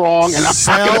all wrong, and I'm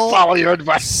not going to follow your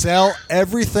advice. Sell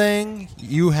everything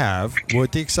you have,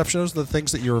 with the exception of the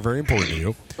things that are very important to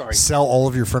you. Sorry. Sell all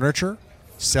of your furniture,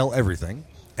 sell everything,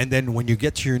 and then when you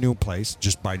get to your new place,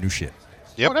 just buy new shit.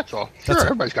 Yep. Oh, that's all. Sure,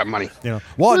 everybody's got money.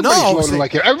 Well, Everybody's loaded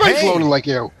like you. Everybody's loaded like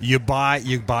you. You buy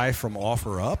from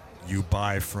OfferUp. You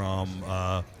buy from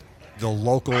the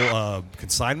local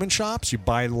consignment shops. You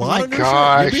buy a lot of new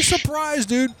shit. You'd be surprised,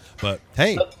 dude. But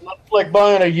hey, that's like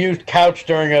buying a used couch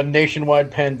during a nationwide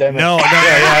pandemic. No.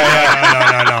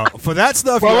 For that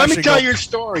stuff. Well, let me tell you a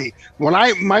story. When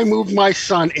I moved my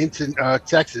son into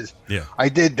Texas, I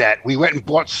did that. We went and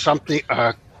bought something,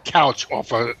 a couch off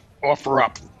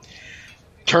OfferUp.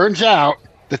 Turns out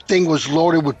the thing was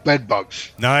loaded with bed bugs.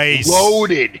 Nice.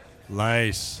 Loaded.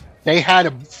 Nice. They had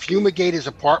to fumigate his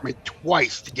apartment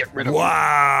twice to get rid of it.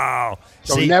 Wow.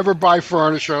 So never buy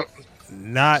furniture,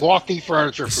 not clothy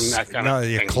furniture from that kind of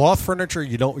thing. Cloth furniture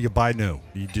you buy new.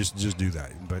 You just do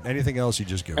that. But anything else you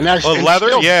just give. And that's leather?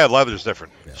 Leather's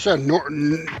different. Yeah. So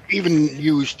even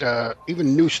used,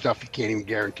 even new stuff, you can't even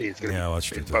guarantee it's going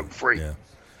to be bug free. Yeah.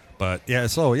 But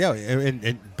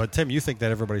but Tim, you think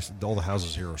that all the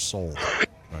houses here are sold,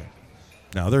 right?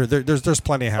 No, there's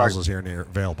plenty of houses here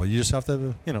available. You just have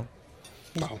to, there's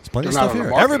plenty of stuff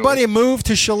here. Everybody move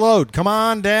to Shalode. Come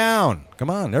on down.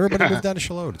 Come on, everybody move down to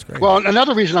Shalode. It's great. Well,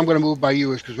 another reason I'm going to move by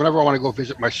you is because whenever I want to go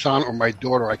visit my son or my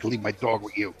daughter, I can leave my dog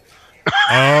with you.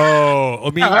 Oh,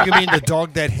 you mean the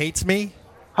dog that hates me?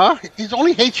 Huh? He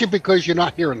only hates you because you're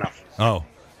not here enough. Oh,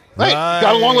 right.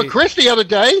 Got along with Chris the other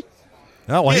day.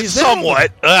 Oh, well, he's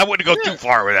somewhat. I wouldn't go too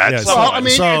far with that.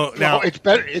 Yeah, now it's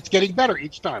better. It's getting better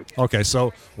each time. Okay,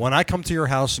 so when I come to your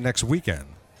house next weekend,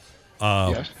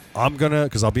 I'm gonna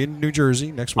because I'll be in New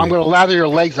Jersey next week. I'm gonna lather your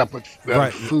legs up with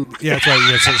food. Yeah, that's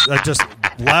right. Yeah, so just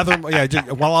lather. Yeah,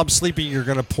 while I'm sleeping, you're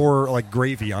gonna pour like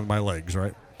gravy on my legs,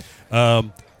 right?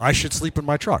 I should sleep in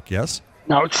my truck. Yes.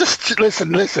 No, just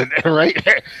listen. All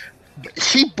right.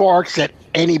 She barks at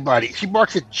anybody. She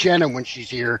barks at Jenna when she's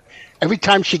here. Every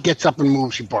time she gets up and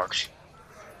moves, she barks.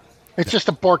 It's just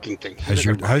a barking thing. Has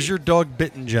your dog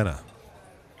bitten Jenna?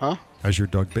 Huh? Has your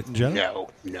dog bitten Jenna?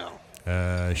 No.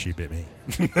 She bit me.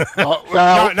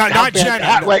 Not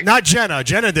Jenna. Not Jenna.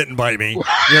 Jenna didn't bite me.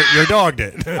 Your dog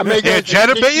did.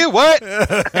 Jenna bit you? What?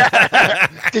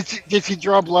 Did she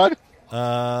draw blood?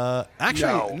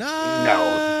 Actually,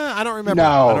 no. I don't remember.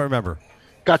 No. I don't remember.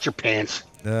 Got your pants.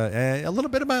 A little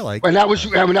bit of my leg. And that was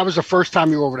the first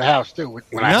time you were over the house too.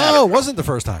 It wasn't the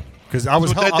first time because I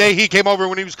was that day he came over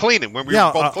when he was cleaning. When we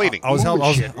were both cleaning. I was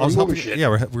helping. Yeah,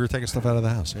 we were taking stuff out of the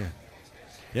house.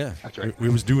 Yeah. That's right. We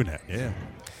was doing that.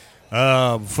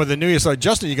 Yeah. For the New Year, so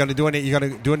Justin, you gonna do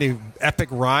any epic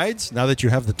rides now that you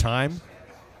have the time?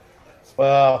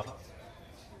 Well,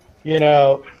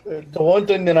 the one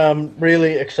thing that I'm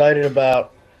really excited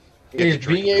about is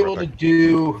being able to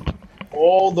do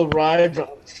all the rides on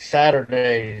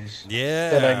Saturdays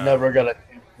that I never got a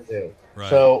chance to do. Right.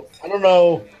 So I don't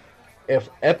know if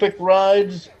Epic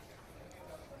Rides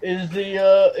is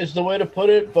the way to put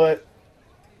it, but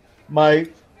my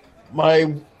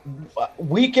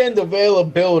weekend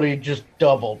availability just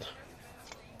doubled.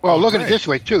 Well, look at it this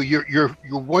way too. You're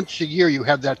once a year you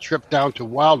have that trip down to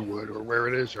Wildwood or where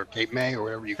it is or Cape May or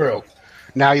wherever you go.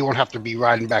 Now you won't have to be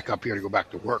riding back up here to go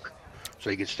back to work, so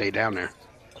you can stay down there.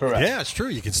 Correct. Yeah, it's true.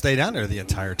 You can stay down there the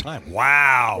entire time.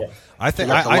 Wow. Yeah. I think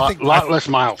a lot less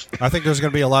miles. I think there's going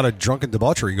to be a lot of drunken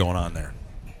debauchery going on there.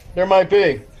 There might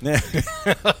be. Yeah.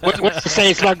 What's to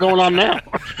say it's not going on now?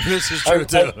 This is true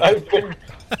too.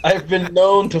 I've been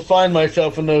known to find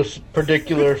myself in those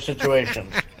particular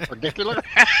situations. Particular?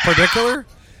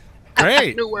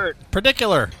 Great. New word.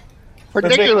 Particular.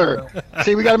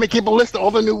 See, we got to keep a list of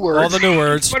all the new words. All the new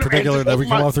words, particular, that we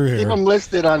come all through here. Keep them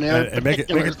listed on there. And make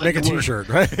a T-shirt,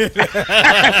 right?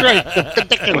 That's right.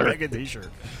 Particular. Make a T-shirt.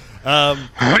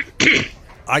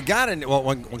 I got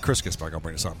when Chris gets back, I'll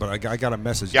bring this up. But I got a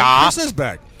message. Yeah. Chris is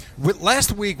back.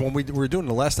 Last week when we were doing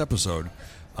the last episode,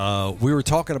 we were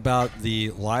talking about the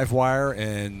live wire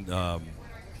and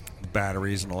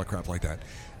batteries and all that crap like that.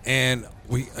 And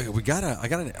I got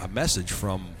a message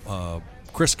from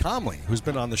Chris Comley, who's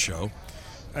been on the show,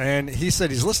 And he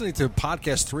said he's listening to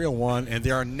podcast 301, and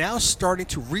they are now starting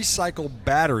to recycle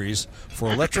batteries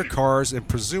for electric cars and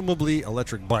presumably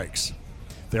electric bikes.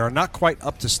 They are not quite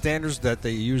up to standards that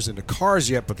they use in the cars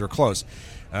yet, but they're close.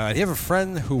 You have a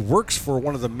friend who works for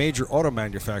one of the major auto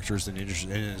manufacturers in the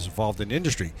industry and is involved in the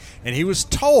industry, and he was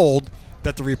told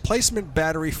that the replacement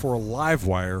battery for a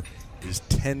LiveWire is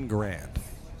 $10,000.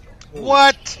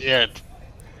 What? Yeah.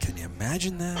 Can you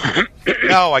imagine that?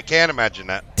 No, I can't imagine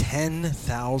that.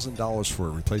 $10,000 for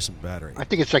a replacement battery. I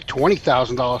think it's like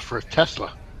 $20,000 for a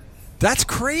Tesla. That's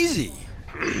crazy.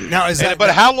 Now is that?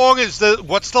 But how long is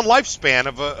what's the lifespan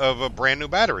of a brand new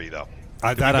battery though?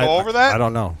 I go over that? I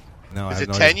don't know. No, Is I it have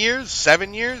no 10 idea. years,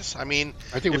 7 years? I mean,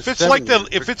 I think it was if it's 7 like years.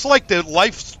 if it's like the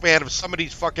lifespan of some of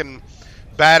these fucking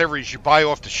batteries you buy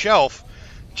off the shelf,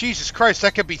 Jesus Christ,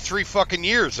 that could be 3 fucking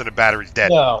years and the battery's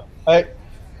dead. No,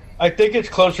 I think it's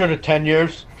closer to 10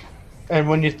 years. And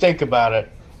when you think about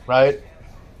it, right?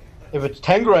 If it's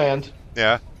 $10,000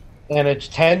 Yeah. and it's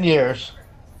 10 years,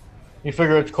 you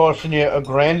figure it's costing you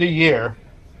 $1,000 a year.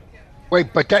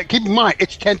 Wait, but keep in mind,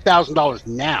 it's $10,000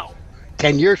 now.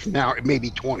 10 years from now, it may be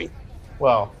 20.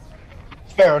 Well,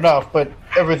 fair enough, but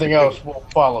everything else will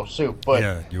follow suit. But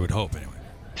Yeah, you would hope anyway.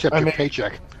 Except I your mean-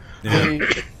 paycheck. Yeah.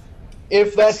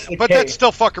 if that's the But case, that's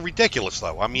still fucking ridiculous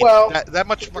though. I mean, Well- that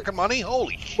much fucking money?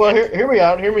 Holy shit. well, hear me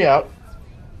out.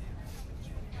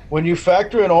 When you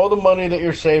factor in all the money that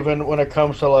you're saving when it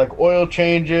comes to like oil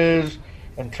changes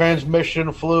and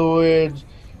transmission fluids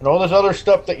and all this other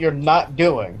stuff that you're not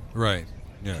doing, Right.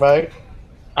 Yeah. right?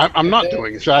 I'm not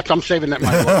doing it, so I'm saving that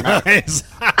money.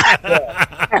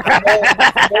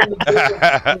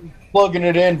 Plugging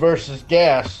it in versus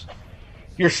gas,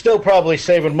 you're still probably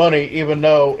saving money, even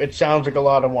though it sounds like a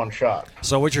lot in one shot.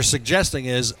 So what you're suggesting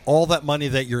is all that money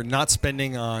that you're not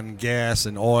spending on gas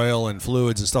and oil and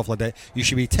fluids and stuff like that, you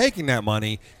should be taking that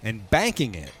money and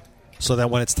banking it so that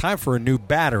when it's time for a new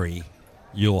battery,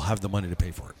 you'll have the money to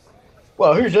pay for it.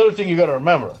 Well, here's the other thing you got to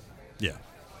remember: Yeah,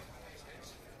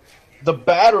 the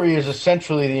battery is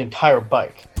essentially the entire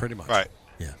bike. pretty much. Right.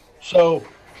 Yeah. So,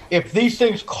 if these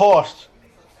things cost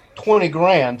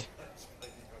 $20,000,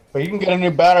 but you can get a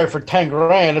new battery for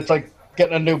 $10,000, it's like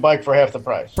getting a new bike for half the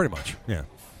price. Pretty much. Yeah.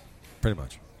 Pretty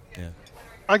much. Yeah.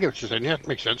 I get what you're saying. Yeah, it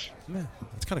makes sense. Yeah.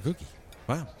 That's kind of kooky.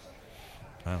 Wow.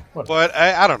 But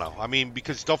I don't know. I mean,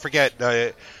 because don't forget,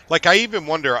 like I even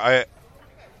wonder,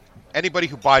 anybody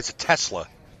who buys a Tesla,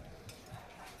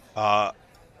 are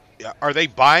they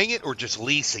buying it or just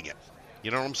leasing it?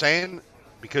 You know what I'm saying?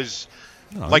 Because,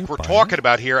 No, like you're we're buying talking it.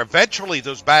 about here, eventually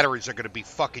those batteries are going to be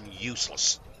fucking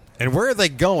useless. And where are they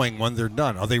going when they're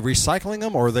done? Are they recycling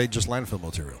them or are they just landfill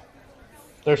material?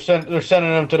 They're sending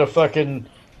them to the fucking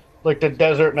like the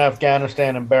desert in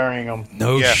Afghanistan and burying them.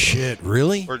 No Yeah. shit.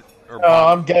 Really? Or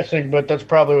I'm guessing, but that's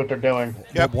probably what they're doing.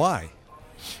 But why?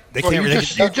 They Well, can't. you They,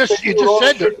 just said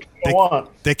that. They want.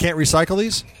 they can't recycle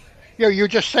these. Yeah, you're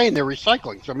just saying they're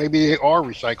recycling, so maybe they are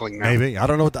recycling now. Maybe I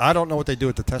don't know. I don't know what they do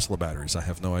with the Tesla batteries. I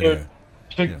have no idea.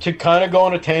 To kind of go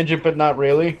on a tangent, but not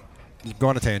really. Go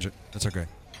on a tangent. That's okay.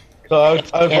 So I was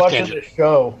Half watching tangent. this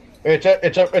show.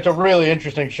 It's a really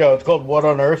interesting show. It's called What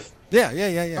on Earth. Yeah.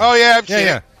 Oh yeah, I've seen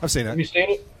yeah. it. I've seen Have you it. seen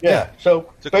it? Yeah. Yeah. So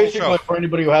It's a cool basically, show. for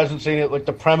anybody who hasn't seen it, like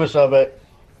the premise of it,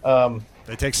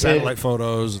 They take satellite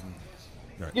photos.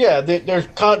 And, yeah, there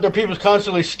are people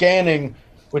constantly scanning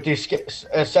with these They use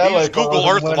satellite Google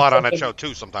photos, Earth and a lot on that when show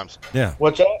too. Sometimes yeah.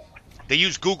 What's that? they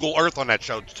use Google Earth on that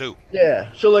show too. Yeah.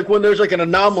 So like when there's like an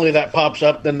anomaly that pops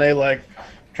up, then they like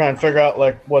try and figure out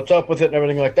like what's up with it and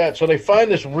everything like that. So they find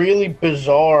this really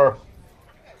bizarre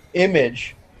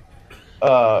image,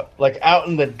 like out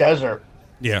in the desert,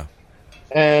 Yeah.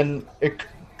 and it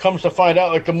comes to find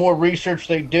out like the more research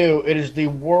they do, it is the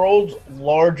world's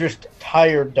largest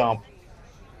tire dump.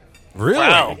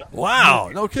 Really? Wow.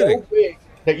 No kidding. So big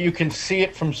that you can see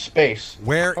it from space.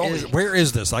 Where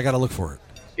is this? I got to look for it.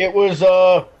 It was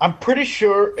I'm pretty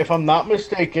sure, if I'm not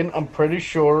mistaken, I'm pretty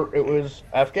sure it was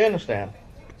Afghanistan.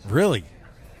 Really?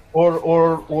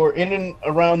 Or in and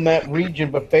around that region,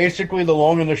 but basically the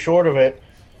long and the short of it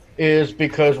is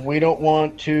because we don't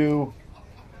want to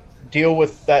deal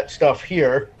with that stuff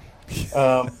here.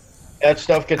 That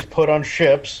stuff gets put on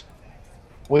ships.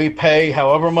 We pay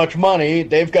however much money.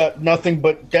 They've got nothing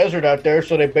but desert out there,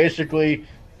 so they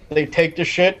take the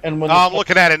shit and when Oh, I'm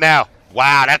looking at it now.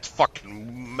 Wow, that's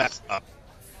fucking messed up.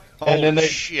 and Holy then they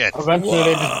shit! eventually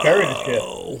they just bury the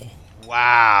shit.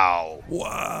 Wow.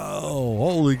 Wow.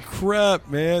 Holy crap,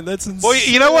 man. That's insane. Well,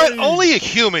 you know what? Only a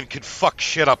human could fuck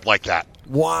shit up like that.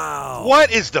 Wow. What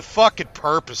is the fucking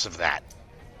purpose of that?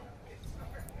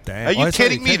 Damn. Are you Well, that's how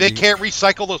kidding me? They be. can't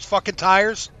recycle those fucking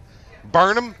tires?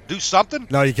 Burn them? Do something?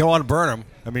 No, you don't want to burn them.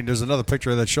 I mean, there's another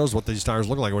picture that shows what these tires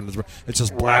look like when it's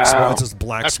just black smoke. It's just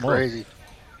black That's smoke. crazy.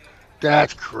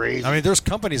 That's crazy. I mean, there's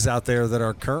companies out there that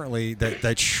are currently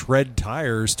that shred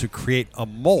tires to create a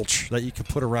mulch that you can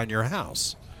put around your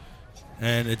house.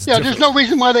 And it's there's no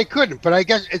reason why they couldn't, but I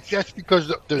guess it's just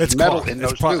because there's metal in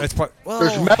those tubes.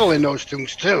 There's metal in those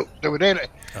tubes too.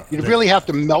 You'd really have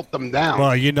to melt them down.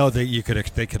 Well, you know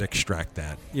that they could extract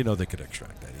that. You know they could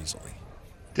extract that easily.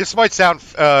 This might sound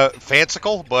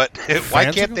fanciful, but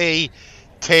why can't they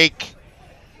take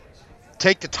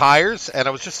the tires? And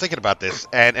I was just thinking about this,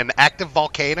 and an active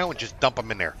volcano, and just dump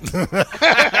them in there.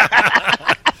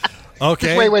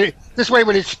 Okay. This way,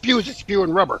 when it spews, it's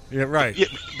spewing rubber. Yeah, right. Yeah,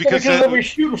 because they'll be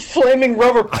shooting flaming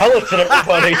rubber pellets at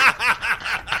everybody.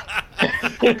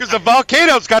 Because the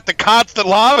volcano's got the constant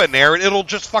lava in there, and it'll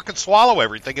just fucking swallow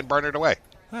everything and burn it away.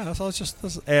 Yeah, so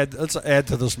let's add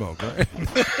to the smoke, right?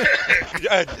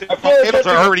 Volcanoes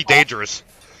are already dangerous.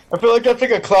 I feel like that's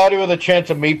like a cloudy with a chance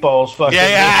of meatballs. Fucking.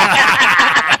 Yeah.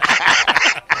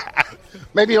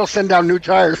 Maybe he'll send down new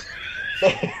tires.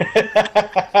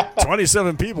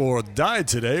 27 people died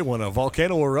today when a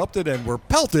volcano erupted and were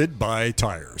pelted by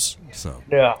tires. So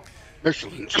yeah.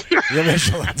 Michelins. Yeah,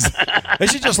 Michelins. They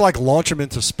should just launch them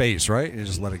into space, right? And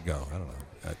just let it go. I don't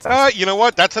know. You know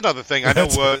what? That's another thing. I know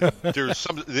there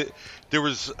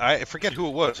was I forget who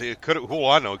it was. Who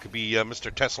I know. It could be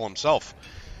Mr. Tesla himself.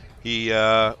 He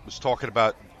was talking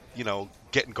about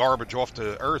getting garbage off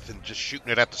the Earth and just shooting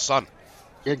it at the sun.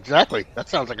 Exactly. That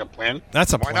sounds like a plan.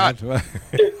 That's a Why plan. not?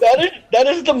 That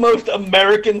is the most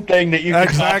American thing that you can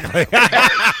Exactly.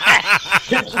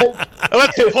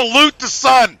 Let's pollute the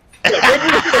sun.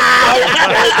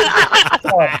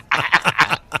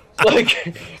 Like,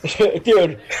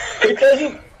 dude,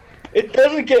 it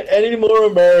doesn't get any more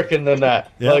American than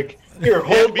that. Yeah. Like, here,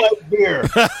 hold my beer.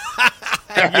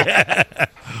 Yeah.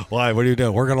 Why? What are you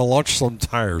doing? We're going to launch some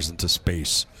tires into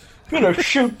space. Gonna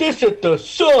shoot this at the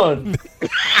sun.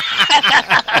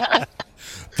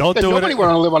 Don't do Nobody it.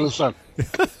 want to live on the sun.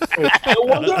 No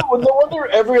wonder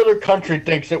every other country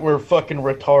thinks that we're fucking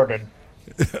retarded.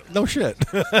 No shit.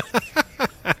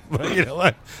 But you know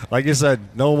what? Like you said,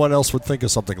 no one else would think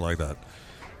of something like that.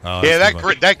 Yeah,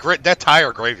 that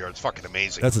tire graveyard is fucking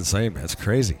amazing. That's insane, man. It's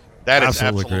crazy. That is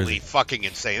absolutely crazy. fucking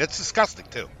insane. It's disgusting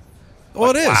too.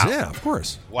 Well, it is. Wow. Yeah, of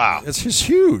course. Wow. It's just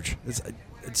huge.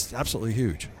 It's absolutely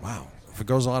huge. Wow. If it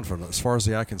goes on from as far as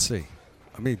the eye can see.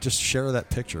 I mean, just share that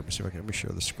picture. Let me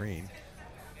share the screen.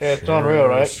 Yeah, it's unreal,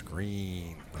 right?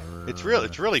 Screen. It's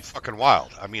really fucking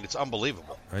wild. I mean, it's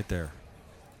unbelievable. Right there.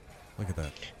 Look at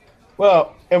that.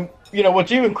 Well, and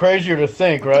what's even crazier to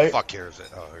think, What the right? fuck here is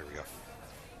it? Oh, here we go.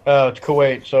 Oh, it's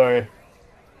Kuwait. Sorry.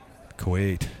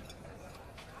 Kuwait.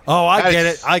 Oh,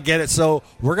 I get it. So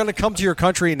we're going to come to your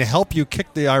country and help you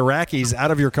kick the Iraqis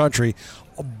out of your country.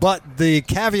 But the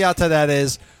caveat to that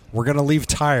is we're going to leave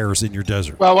tires in your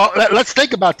desert. Well, let's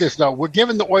think about this, though. We're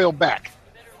giving the oil back.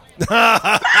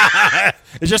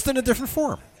 It's just in a different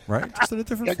form, right? Just in a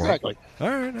different form. Exactly. All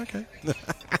right, okay.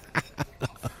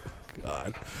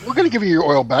 God. We're going to give you your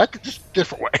oil back, just a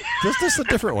different way. Just a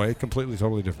different way,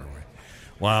 totally different way.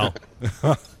 Wow.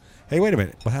 Hey, wait a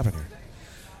minute. What happened here?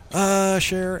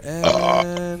 Share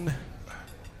and...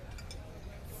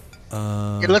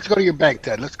 Yeah, let's go to your bank,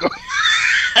 Ted. Let's go.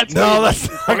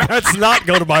 Let's not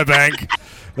go to my bank.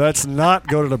 Let's not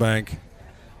go to the bank.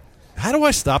 How do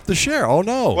I stop the share? Oh,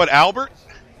 no. What, Albert?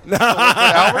 No.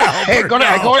 Hey, go to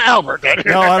Albert.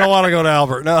 No, I don't want to go to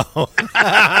Albert. No.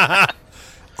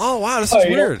 Oh, wow, this is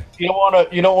weird. You don't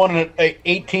want an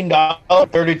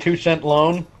 $18.32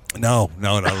 loan? No,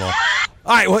 not at all.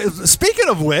 All right. Well, speaking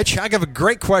of which, I have a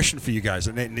great question for you guys,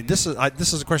 and this is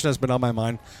a question that's been on my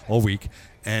mind all week,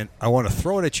 and I want to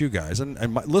throw it at you guys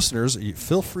and my listeners.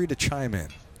 Feel free to chime in.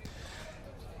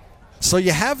 So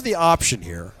you have the option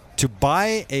here to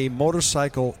buy a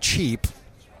motorcycle cheap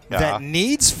that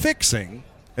needs fixing.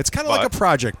 It's kind of like a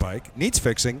project bike, needs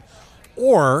fixing,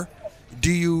 or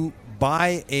do you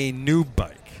buy a new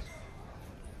bike?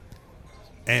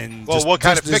 And what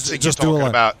kind of fixing you talking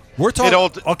about? We're talking.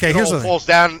 Here's the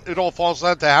thing. It all falls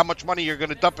down to how much money you're going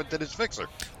to dump into this fixer.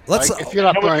 If you're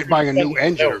not buying a new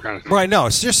engine or kind of thing. Right. No.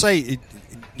 It's just say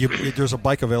there's a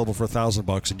bike available for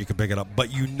 $1,000 and you can pick it up, but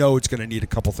it's going to need a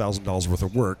couple $1,000s worth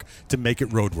of work to make it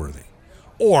roadworthy.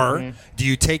 Or do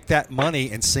you take that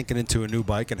money and sink it into a new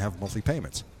bike and have monthly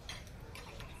payments?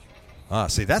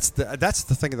 See, that's the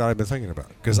thing that I've been thinking about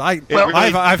because I've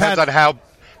had on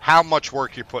how much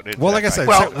work you're putting into. Well, like I said,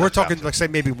 Well, we're talking like say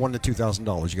maybe $1,000 to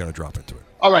 $2,000. You got to drop into it.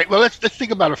 All right. Well, let's think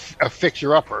about a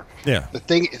fixer-upper. Yeah. The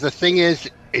thing is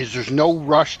there's no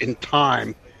rush in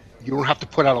time. You don't have to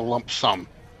put out a lump sum.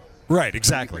 Right,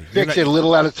 exactly. Fix it a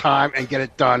little at a time and get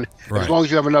it done. Right. As long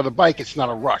as you have another bike, it's not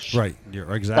a rush. Right,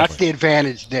 exactly. That's the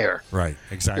advantage there. Right,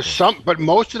 exactly. But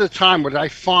most of the time, what I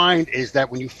find is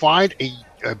that when you find a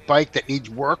bike that needs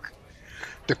work,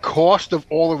 the cost of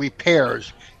all the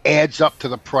repairs adds up to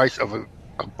the price of a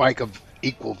bike of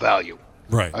equal value.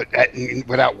 Right.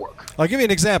 Without work. I'll give you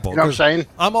an example. You know what I'm saying?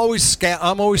 I'm always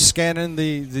scanning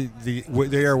the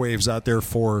airwaves out there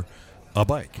for a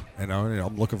bike.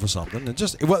 I'm looking for something, and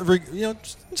just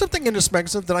something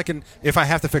inexpensive that I can, if I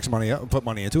have to put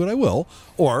money into it, I will.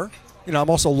 Or, I'm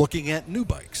also looking at new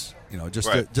bikes.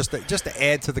 Just to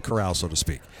add to the corral, so to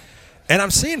speak. And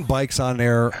I'm seeing bikes on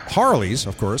there, Harleys,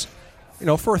 of course,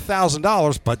 for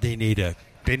 $1,000, but they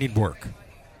need work.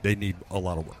 They need a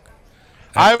lot of work.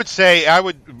 I would say,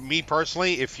 me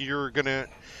personally, if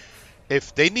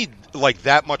they need like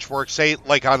that much work, say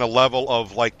like on a level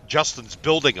of like Justin's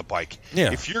building a bike.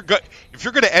 Yeah. If you're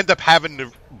gonna end up having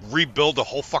to rebuild a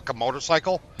whole fucking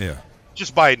motorcycle, yeah,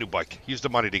 just buy a new bike. Use the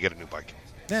money to get a new bike.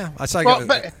 Yeah,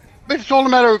 but it's all a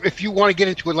matter of if you want to get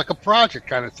into it like a project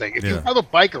kind of thing. If you have a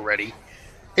bike already,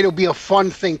 it'll be a fun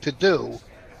thing to do,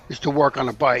 is to work on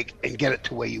a bike and get it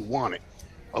to where you want it,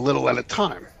 a little at a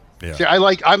time. Yeah. See,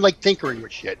 I'm like tinkering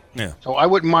with shit. Yeah. So I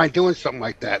wouldn't mind doing something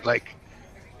like that. Like,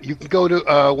 you can go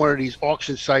to one of these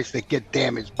auction sites that get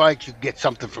damaged bikes. You can get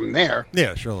something from there.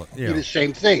 Yeah, sure. Yeah. Do the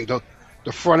same thing.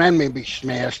 The front end may be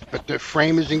smashed, but the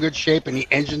frame is in good shape and the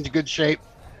engine's in good shape.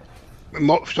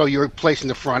 So you're replacing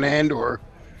the front end or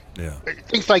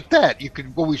things like that. You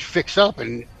could always fix up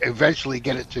and eventually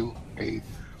get it to a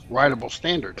rideable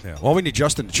standard. Yeah. Well, we need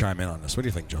Justin to chime in on this. What do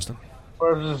you think, Justin?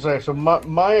 What was I gonna say? So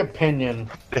my opinion.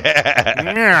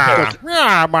 Yeah,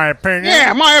 my opinion.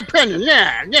 Yeah, my opinion.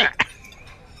 Yeah.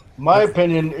 My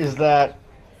opinion is that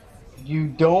you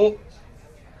don't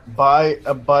buy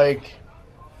a bike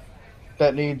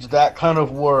that needs that kind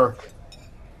of work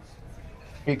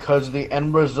because the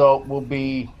end result will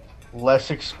be less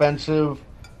expensive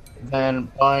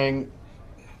than buying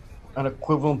an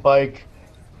equivalent bike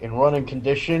in running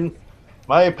condition.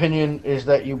 My opinion is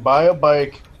that you buy a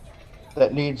bike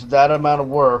that needs that amount of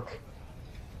work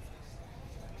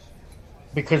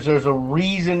because there's a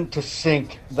reason to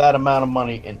sink that amount of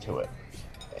money into it.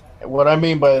 What I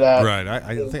mean by that, right?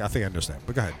 I think I understand.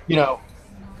 But go ahead.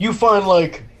 You find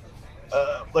like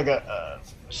a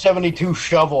 72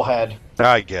 shovel head.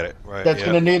 I get it. Right. That's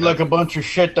gonna need like a bunch of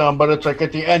shit done, but it's like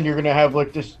at the end you're gonna have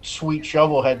like this sweet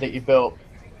shovel head that you built.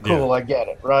 Cool, Yeah. I get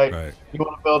it. Right. Right. You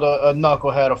want to build a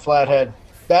knucklehead, a flathead.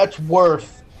 That's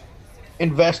worth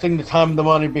investing the time and the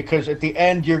money because at the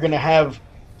end you're gonna have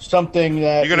something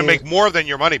that You're gonna make more than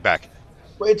your money back.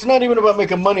 It's not even about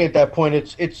making money at that point.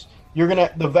 It's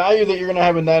the value that you're gonna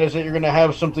have in that is that you're gonna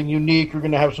have something unique. You're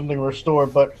gonna have something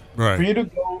restored. But Right. for you to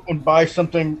go and buy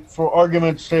something, for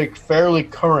argument's sake, fairly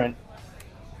current,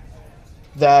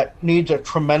 that needs a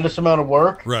tremendous amount of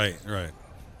work, Right.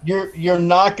 you're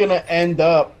not gonna end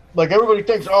up like everybody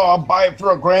thinks. Oh, I'll buy it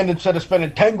for $1,000 instead of spending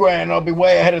 $10,000. I'll be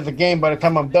way ahead of the game by the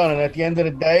time I'm done. And at the end of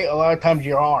the day, a lot of times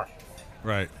you aren't.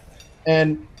 Right.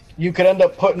 And you could end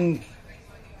up putting,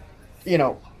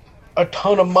 a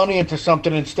ton of money into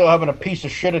something and still having a piece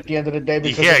of shit at the end of the day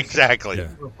because Yeah, exactly. Yeah.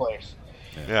 replace.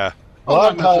 Yeah. A lot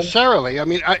Not of times, necessarily. I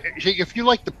mean, if you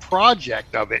like the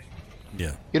project of it,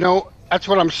 Yeah. that's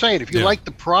what I'm saying. If you Yeah. like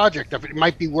the project of it, it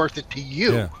might be worth it to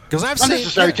you. Yeah. Because I've Not seen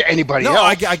necessarily to anybody No,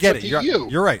 else. I get but it. to You're,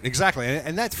 you. right. Exactly.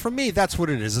 And that for me, that's what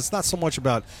it is. It's not so much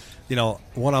about,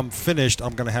 when I'm finished,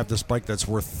 I'm going to have this bike that's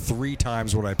worth 3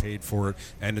 times what I paid for it,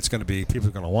 and it's going to be people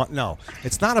are going to want. No,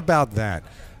 it's not about that.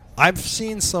 I've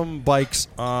seen some bikes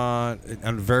on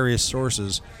various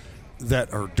sources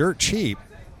that are dirt cheap,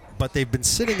 but they've been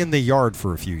sitting in the yard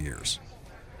for a few years.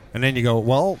 And then you go,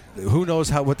 well, who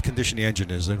knows what condition the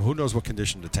engine is in? Who knows what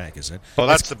condition the tank is in? Well,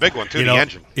 that's the big one too. The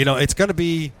engine. It's going to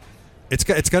be, it's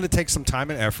going to take some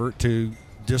time and effort to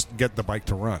just get the bike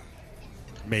to run.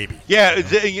 Maybe. Yeah,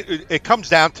 it comes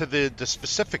down to the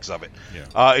specifics of it.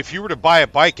 Yeah. If you were to buy a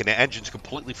bike and the engine's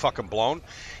completely fucking blown,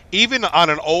 even on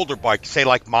an older bike, say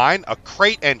like mine, a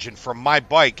crate engine from my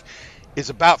bike is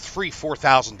about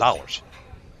 $4,000.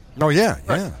 No, yeah.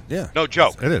 No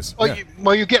joke. It is.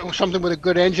 Well, you get something with a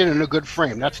good engine and a good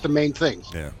frame. That's the main thing.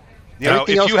 Yeah.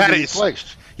 Everything else can be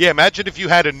replaced. Yeah, imagine if you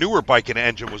had a newer bike and the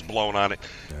engine was blown on it.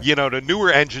 Yeah. The newer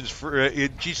engines for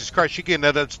Jesus Christ, you can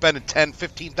end up spending $10,000,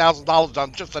 $15,000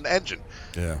 on just an engine.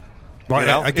 Yeah.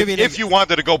 Well, if you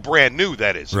wanted to go brand new,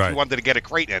 that is. Right. If you wanted to get a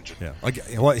crate engine. Yeah.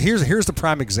 Well, here's the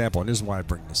prime example, and this is why I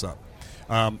bring this up.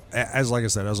 Like I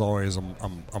said, as always,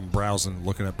 I'm browsing,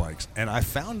 looking at bikes, and I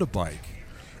found a bike.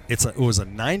 It was a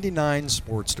 '99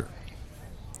 Sportster.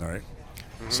 All right.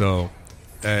 Mm-hmm. So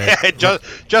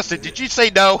Justin, did you say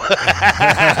no?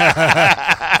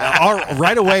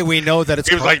 Right away, we know that it's.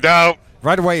 He was like, no.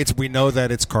 Right away, we know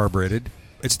that it's carbureted.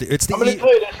 It's the. I'm going to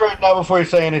tell you this right now before you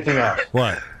say anything else.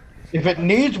 What? If it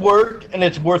needs work and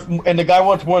it's worth, and the guy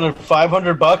wants more than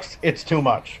 $500, it's too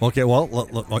much. Okay, well,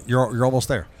 look, you're almost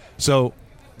there. So,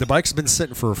 the bike's been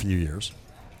sitting for a few years.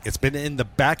 It's been in the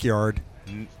backyard,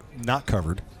 not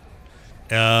covered.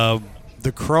 The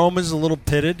chrome is a little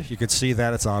pitted. You can see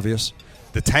that. It's obvious.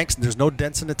 The tanks, there's no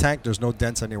dents in the tank. There's no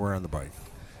dents anywhere on the bike.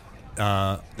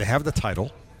 They have the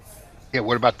title. Yeah,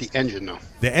 what about the engine, though?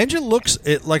 The engine looks,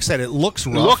 like I said, it looks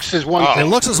rough. Looks is one thing. It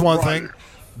looks is one thing,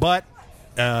 but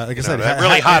like I said,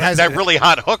 that really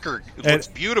hot hooker looks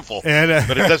beautiful,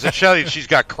 but it doesn't show you she's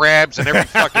got crabs and every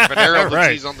fucking Venero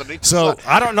disease underneath. So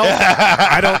I don't know.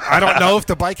 I don't know if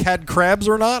the bike had crabs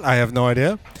or not. I have no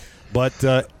idea, but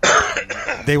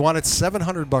they wanted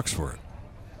 $700 for it.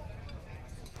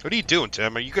 What are you doing,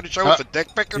 Tim? Are you going to show us a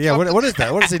dick pic or yeah, something? what is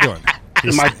that? What is he doing?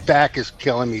 My back is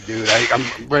killing me, dude.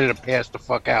 I'm ready to pass the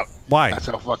fuck out. Why? That's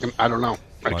how fucking. I don't know.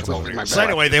 So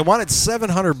anyway, they wanted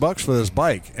 $700 for this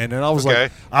bike, and then I was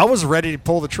like, I was ready to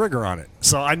pull the trigger on it.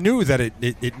 So I knew that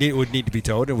it would need to be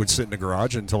towed. It would sit in the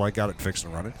garage until I got it fixed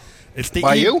and running. It's the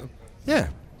you? Yeah.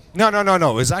 No.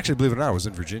 It was actually, believe it or not, it was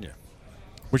in Virginia,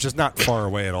 which is not far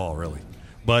away at all, really.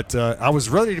 But I was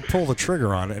ready to pull the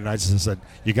trigger on it, and I just said,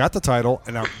 "You got the title,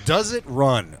 and now does it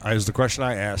run?" Is the question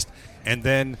I asked, and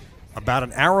then about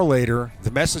an hour later,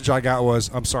 the message I got was,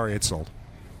 "I'm sorry, it's sold."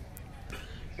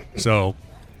 So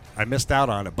I missed out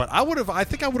on it, but I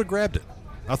think I would have grabbed it.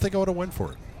 I think I would have went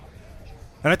for it.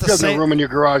 And at the same no room in your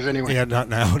garage anyway. Yeah, not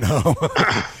now, no.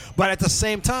 But at the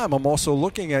same time, I'm also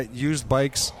looking at used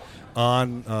bikes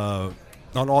on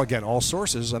all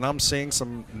sources, and I'm seeing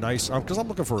some nice because I'm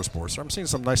looking for a Sportster. I'm seeing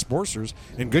some nice Sportsters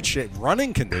in good shape,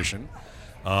 running condition,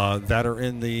 that are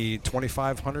in the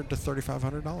 $2,500 to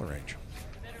 $3,500 range.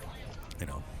 You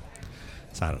know,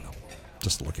 so I don't know.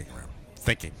 Just looking around,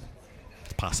 thinking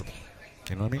it's possible.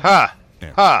 You know what I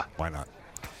mean? Yeah. Why not?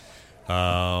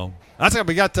 That's it.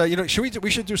 We got. We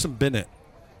should do some bin it.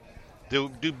 Do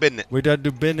bin it. We did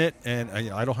do bin it, and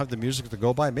I don't have the music to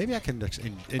go by. Maybe I can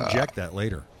inject that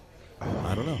later.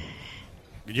 I don't know.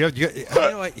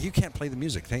 You can't play the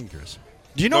music. Thank you, Chris.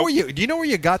 Do you know where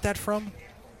you got that from?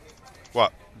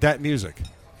 What? That music.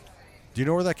 Do you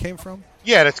know where that came from?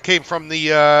 Yeah, that came from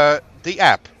the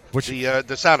app. Which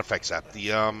the sound effects app.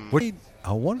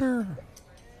 I wonder.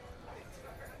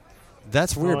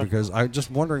 That's weird because I'm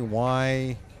just wondering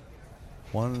why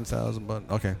 1,000 buttons.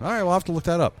 Okay, all right. We'll have to look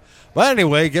that up. But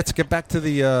anyway, get back to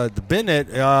the bin it.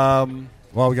 Well,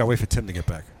 we gotta wait for Tim to get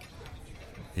back.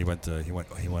 He went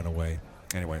away.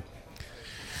 Anyway,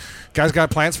 guys,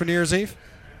 got plans for New Year's Eve?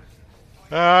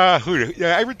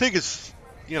 Everything is,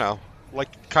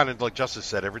 kind of like Justice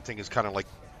said. Everything is kind of like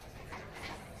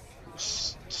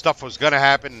stuff was going to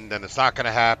happen, and then it's not going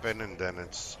to happen, and then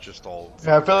it's just all.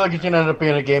 Yeah, I feel like it's going to end up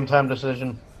being a game time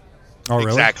decision. Oh, really?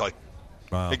 Exactly.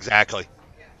 Wow. Exactly.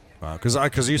 Wow.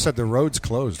 Because you said the road's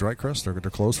closed, right, Chris? They're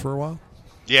closed for a while.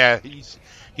 Yeah,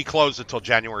 he closed until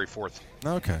January 4th.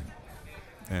 Okay.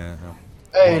 Yeah.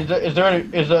 Hey, is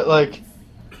that like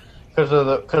because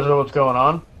of what's going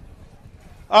on?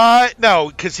 No,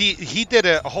 because he did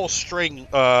a whole string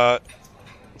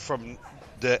from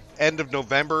the end of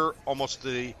November almost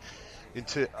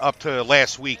up to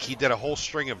last week. He did a whole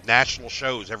string of national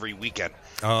shows every weekend.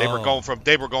 Oh. They were going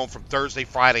from Thursday,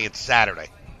 Friday, and Saturday,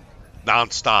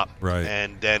 nonstop. Right.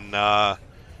 And then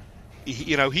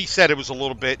he said it was a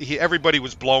little bit. Everybody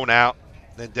was blown out,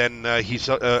 and then he's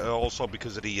also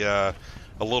because of the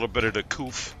a little bit of the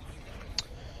coof,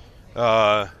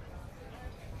 going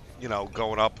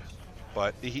up,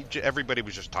 but everybody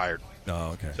was just tired.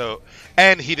 Oh, okay. So,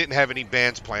 and he didn't have any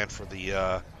bands planned for these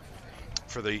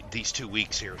 2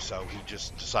 weeks here, so he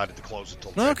just decided to close it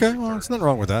till. Okay, well, there's nothing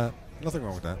wrong with that. Nothing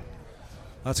wrong with that.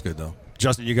 That's good though.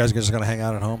 Justin, you guys are just gonna hang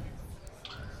out at home?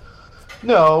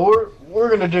 No, we're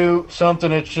gonna do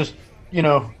something. It's just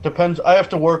depends. I have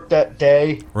to work that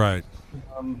day. Right.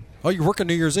 Oh, you're working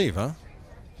New Year's Eve, huh?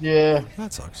 Yeah.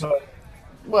 That sucks.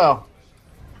 Well,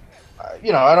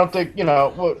 I don't think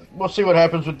we'll see what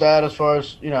happens with that as far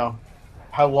as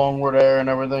how long we're there and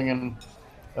everything, and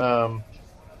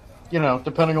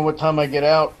depending on what time I get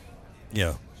out.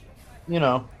 Yeah.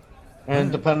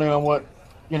 And depending on what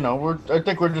I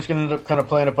think we're just gonna end up kind of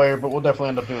playing it by ear, but we'll definitely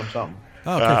end up doing something.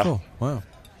 Oh, okay, cool. Wow.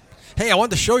 Hey, I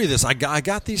wanted to show you this. I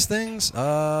got these things.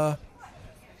 I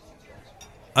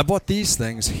bought these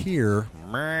things here.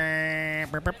 I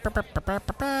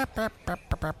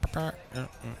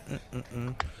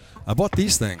bought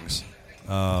these things.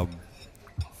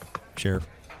 Sheriff,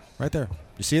 right there.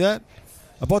 You see that?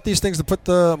 I bought these things to put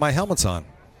my helmets on.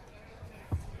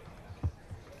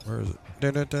 Where is it?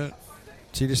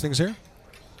 See these things here?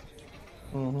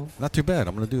 Mm-hmm. Not too bad.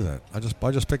 I'm going to do that. I just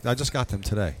got them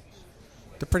today.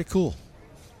 They're pretty cool.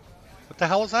 What the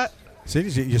hell is that? See,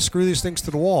 you screw these things to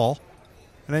the wall,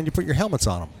 and then you put your helmets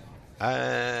on them.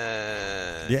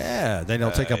 Yeah, they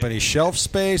don't take up any shelf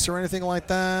space or anything like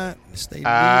that.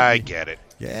 I get it.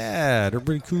 Yeah, they're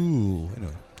pretty cool.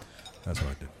 Anyway, that's what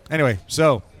I did. Anyway,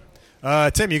 so,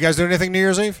 Tim, you guys do anything New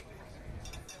Year's Eve?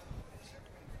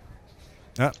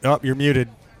 Oh, you're muted.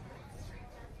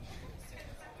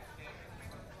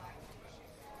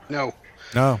 No.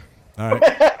 No. All right.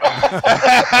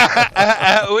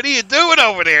 What are you doing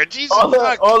over there? Jesus All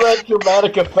that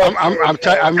dramatic effect. I'm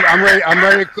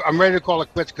ready to call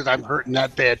it quits because I'm hurting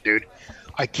that bad, dude.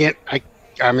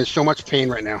 I'm in so much pain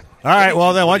right now. All right.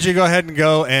 Well, then why don't you go ahead and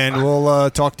go, and we'll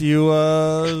talk to you.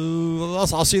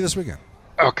 I'll see you this weekend.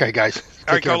 Okay, guys. All right,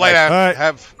 Take care, go lay down. All right.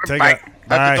 Have Take it. the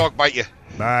Bye. dog bite you.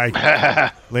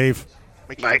 Bye. Leave.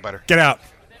 Make you feel better. Get out.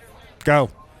 Go.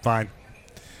 Fine.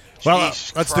 Well,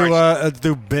 Jesus let's Christ.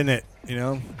 do Bennett. You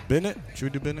know, Bennett. Should we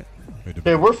do Bennett?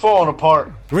 Hey, we're falling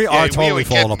apart. We are totally we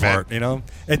falling get, man. apart, you know.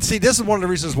 And see, this is one of the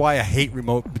reasons why I hate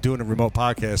doing a remote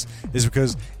podcast is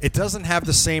because it doesn't have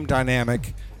the same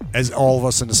dynamic as all of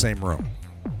us in the same room.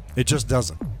 It just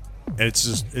doesn't.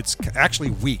 It's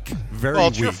actually weak. Very Well,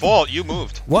 it's weak. your fault. You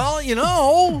moved. Well, you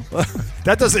know,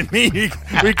 that doesn't mean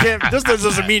we can't. This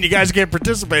doesn't mean you guys can't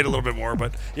participate a little bit more.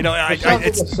 But you know, It sounds like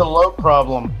it's a Shalote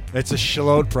problem. it's a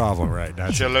shalote problem, right?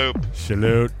 That's it. Shaloop.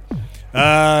 Shalote.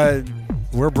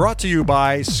 We're brought to you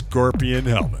by Scorpion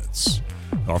Helmets.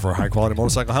 Offer high-quality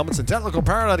motorcycle helmets and technical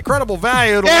apparel at incredible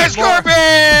value. Yeah,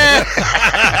 Scorpion!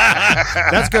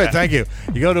 That's good. Thank you.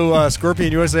 You go to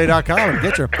ScorpionUSA.com and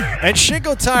get your... And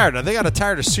Shinko Tire. Now, they got a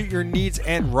tire to suit your needs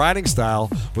and riding style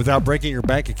without breaking your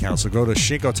bank account. So go to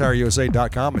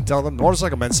ShinkoTireUSA.com and tell them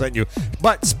Motorcycle Men sent you.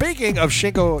 But speaking of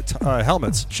Shinko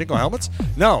helmets... Shinko helmets?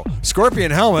 No.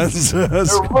 Scorpion helmets. They're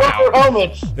rubber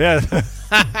helmets. Yeah.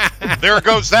 There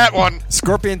goes that one.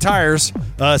 Scorpion tires.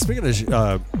 Speaking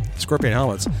of Scorpion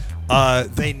helmets,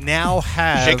 they now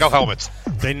have Shinko helmets.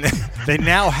 They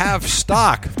now have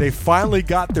stock. They finally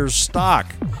got their stock.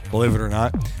 Believe it or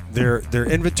not, their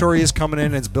inventory is coming in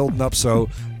and it's building up. So,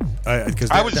 because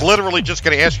I was literally just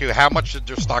going to ask you, how much did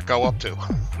their stock go up to?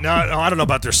 No, I don't know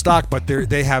about their stock, but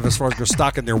they have, as far as their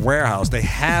stock in their warehouse, they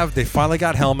finally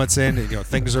got helmets in. And, you know,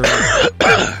 things are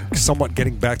somewhat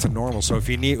getting back to normal. So if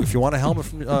you want a helmet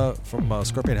from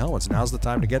Scorpion Helmets, now's the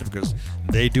time to get it because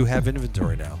they do have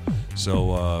inventory now.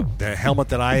 So the helmet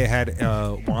that I had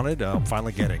wanted, I'm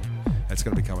finally getting. That's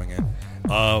going to be coming in.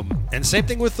 And same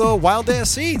thing with Wild Ass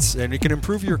seats, and you can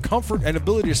improve your comfort and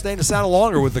ability to stay in the saddle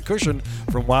longer with the cushion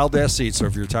from Wild Ass seats. So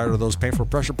if you're tired of those painful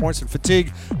pressure points and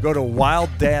fatigue, go to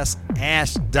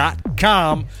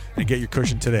wildass.com and get your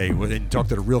cushion today. And talk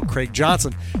to the real Craig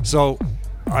Johnson. So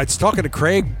I was talking to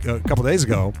Craig a couple days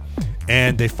ago,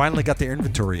 and they finally got their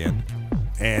inventory in,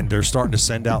 and they're starting to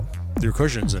send out their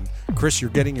cushions. And Chris,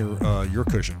 you're getting your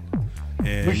cushion.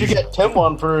 And We should get Tim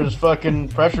one for his fucking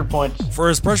pressure points. for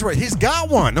his pressure point. He's got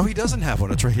one. No, he doesn't have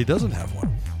one. That's right. He doesn't have one.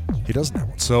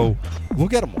 So we'll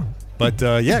get him one. But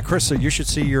yeah, Chris, so you should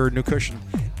see your new cushion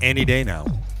any day now.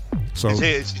 So Is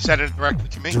he sending it directly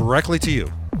to me? directly to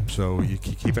you. So you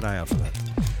keep an eye out for that.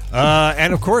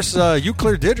 And of course,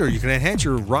 Uclear Digital. You can enhance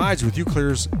your rides with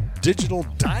Uclear's digital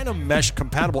Dynamesh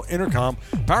compatible intercom,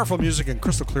 powerful music, and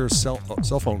crystal clear cell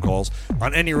phone calls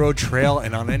on any road, trail,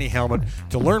 and on any helmet.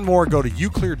 To learn more, go to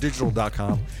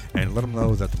ucleardigital.com and let them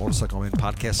know that the Motorcycle Man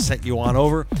podcast sent you on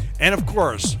over. And of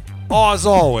course, as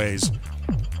always,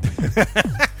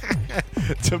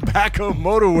 Tobacco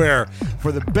Motorwear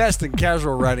for the best in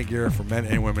casual riding gear for men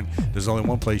and women. There's only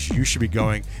one place you should be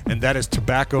going, and that is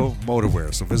Tobacco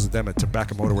Motorwear. So visit them at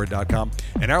tobaccomotorwear.com,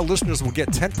 and our listeners will get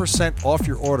 10% off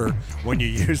your order when you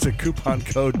use the coupon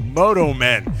code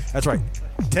MOTOMEN. That's right,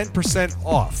 10%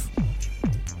 off.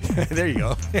 There you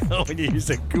go. When you use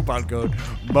the coupon code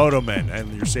MOTOMEN,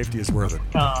 and your safety is worth it.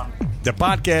 The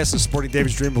podcast is supporting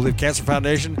David's Dream Believe Cancer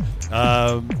Foundation.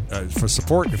 For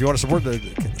support, if you want to support the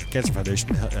Cancer Foundation,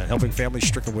 helping families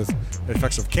stricken with the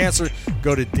effects of cancer,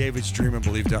 go to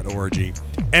davidsdreamandbelieve.org.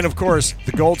 And of course,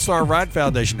 the Gold Star Ride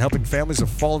Foundation, helping families of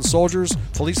fallen soldiers,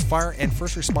 police, fire, and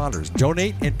first responders.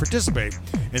 Donate and participate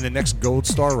in the next Gold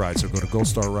Star Ride. So go to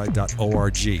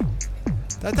goldstarride.org.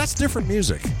 That's different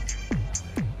music.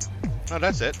 No,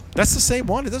 that's it. That's the same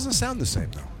one. It doesn't sound the same,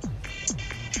 though.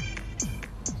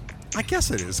 I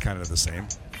guess it is kind of the same.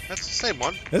 That's the same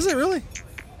one. Is it really?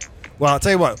 Well, I'll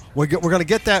tell you what. We're going to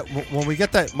get that when we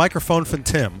get that microphone from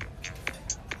Tim.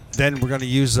 then we're going to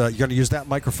use you're going to use that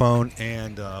microphone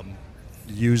and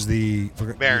use the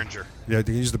Behringer. Yeah,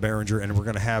 use the Behringer, and we're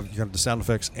going to have the sound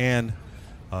effects and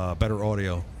better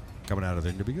audio coming out of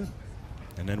there. It'll be good.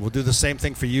 And then we'll do the same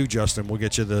thing for you, Justin. We'll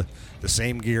get you the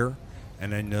same gear,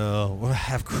 and then we'll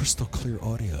have crystal clear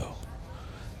audio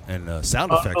and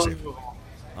sound effects.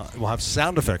 We'll have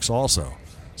sound effects also.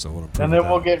 So we'll improve. And then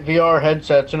we'll get VR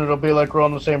headsets, and it'll be like we're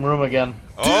in the same room again.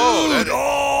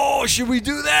 Oh, should we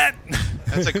do that?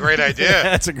 That's a great idea.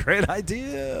 That's a great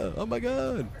idea. Oh my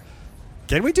god,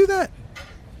 can we do that?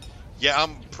 Yeah,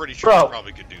 I'm pretty sure Bro, I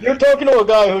probably could do that. You're talking to a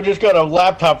guy who just got a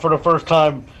laptop for the first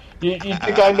time. You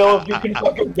think I know if you can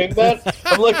fucking do that?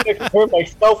 I'm like, I can turn my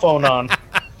cell phone on.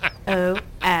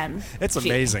 OMG. It's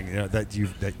amazing, that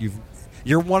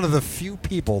you're one of the few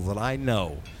people that I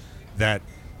know that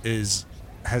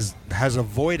has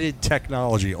avoided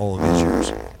technology all of these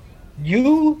years.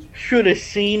 You should have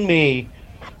seen me,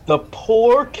 the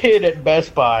poor kid at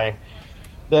Best Buy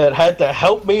that had to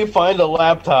help me find a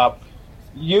laptop.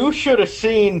 You should have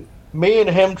seen me and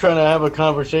him trying to have a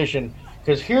conversation.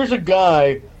 Because here's a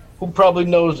guy who probably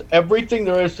knows everything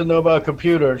there is to know about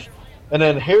computers, and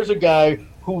then here's a guy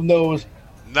who knows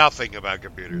nothing about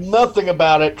computers. Nothing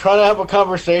about it. Trying to have a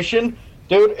conversation.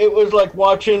 Dude, it was like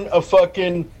watching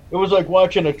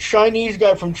a Chinese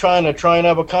guy from China try and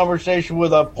have a conversation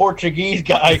with a Portuguese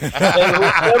guy.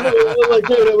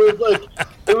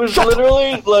 It was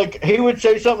literally like he would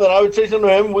say something, I would say something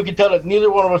to him. We could tell that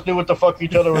neither one of us knew what the fuck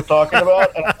each other was talking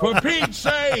about. For Pete's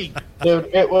sake! Dude,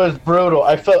 it was brutal.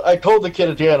 I told the kid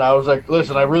at the end, I was like,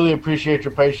 listen, I really appreciate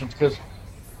your patience because,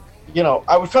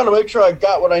 I was trying to make sure I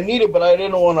got what I needed, but I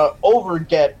didn't want to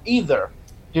overget either.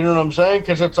 You know what I'm saying?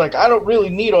 Because it's like, I don't really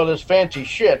need all this fancy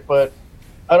shit, but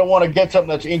I don't want to get something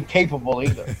that's incapable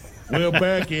either. Well,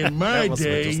 back in my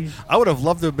day, I would have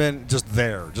loved to have been just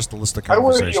there, just to listen to I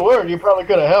conversation. wish you were. You probably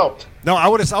could have helped. No, I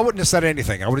wouldn't have said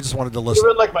anything. I would have just wanted to listen. You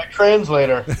were like my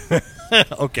translator.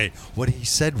 Okay, what he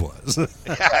said was,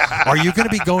 are you going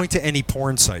to be going to any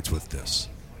porn sites with this?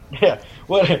 Yeah,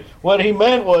 what he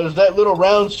meant was that little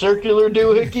round circular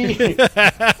doohickey.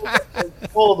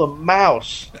 Oh, the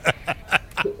mouse.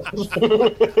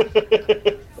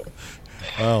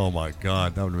 Oh my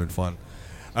god, that would have been fun.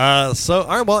 All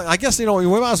right, well, I guess we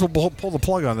might as well pull the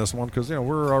plug on this one because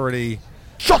we're already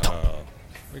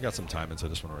we got some time into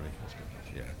this one already.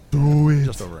 Yeah, do it.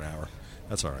 Just over an hour.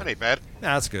 That's all right. That ain't bad.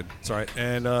 Nah, that's good. It's all right.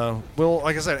 And we'll,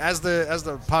 like I said, as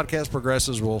the podcast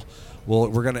progresses, we're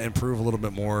going to improve a little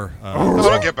bit more.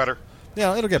 It'll get better.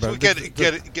 Yeah, it'll get better.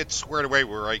 So get squared away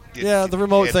where the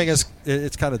remote thing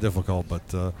it's kind of difficult,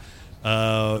 but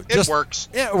it works.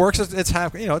 Yeah, it works. It's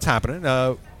happening. It's happening.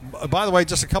 By the way,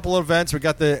 just a couple of events. We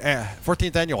got the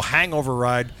 14th annual Hangover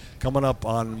Ride coming up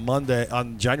on Monday,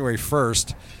 on January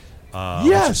 1st.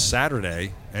 Which is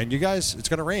Saturday, and you guys, it's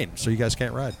going to rain, so you guys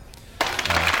can't ride.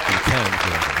 You can if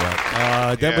you want,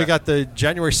 but then we got the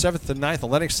January 7th to 9th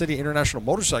Atlantic City International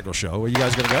Motorcycle Show. Are you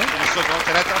guys going to go? Are you still going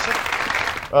to that,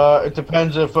 Dustin? It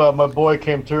depends if my boy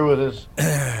came through with his.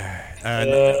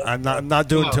 I'm not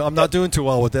doing too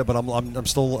well with it, but I'm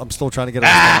still trying to get a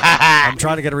response. I'm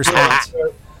trying to get a response.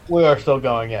 We are still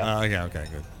going, yeah. Okay,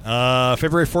 good.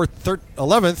 February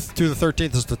 11th to the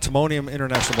 13th is the Timonium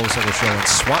International Motorcycle Show in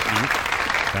Swapney.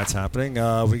 That's happening.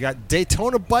 We got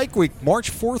Daytona Bike Week,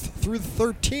 March 4th through the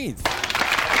 13th.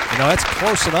 That's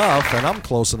close enough, and I'm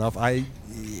close enough. I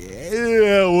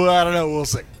don't know. We'll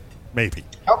see. Maybe.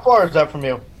 How far is that from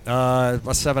you? A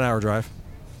 7-hour drive.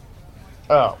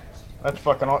 Oh, that's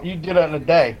fucking awesome. You did it in a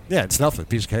day. Yeah, it's nothing.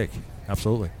 Piece of cake.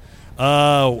 Absolutely.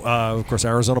 Of course,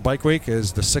 Arizona Bike Week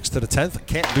is the 6th to the 10th.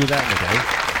 Can't do that in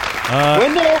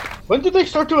a day. When did they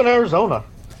start doing Arizona?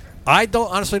 I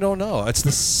honestly don't know. It's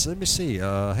this. Let me see.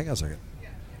 Hang on a second.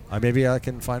 Maybe I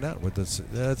can find out what this.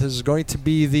 This is going to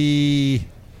be the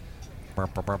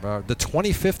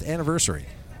 25th anniversary.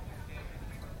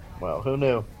 Well, who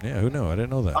knew? Yeah, who knew? I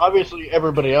didn't know that. Obviously,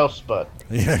 everybody else, but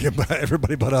yeah,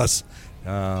 everybody but us.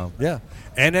 Yeah,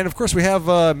 and then of course we have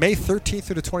May 13th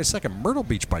through the 22nd, Myrtle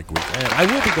Beach Bike Week, and I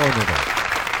will be going to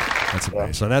that. That's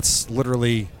amazing. So that's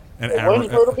literally an hour.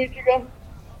 When's Myrtle Beach again?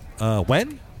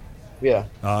 When? Yeah.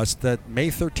 It's that May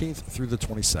 13th through the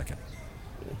 22nd.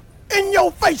 In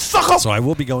your face, sucker! So I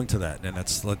will be going to that, and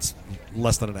that's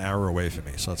less than an hour away from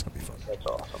me, so that's going to be fun. That's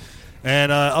awesome.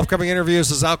 And upcoming interviews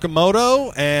is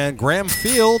Okamoto and Graham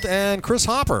Field and Chris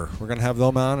Hopper. We're going to have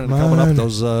them on and coming up.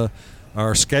 Those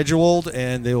are scheduled,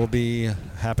 and they will be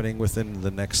happening within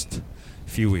the next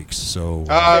few weeks. So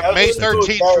May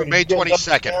 13th through May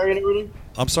 22nd.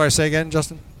 I'm sorry, say again,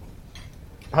 Justin?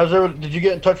 Did you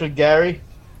get in touch with Gary?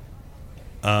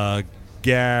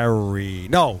 Gary.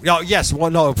 No. Yes. Well,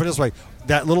 no, put it this way.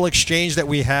 that little exchange that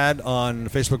we had on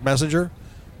Facebook Messenger,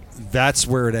 that's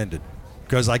where it ended.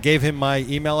 Because I gave him my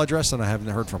email address and I haven't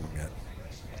heard from him yet.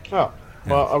 Oh,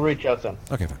 well, I'll reach out then.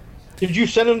 Okay, fine. Did you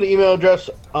send him the email address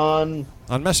on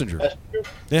Messenger? Messenger?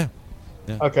 Yeah.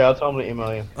 Okay, I'll tell him to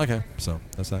email you. Okay, so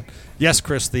that's that. Yes,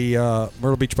 Chris, the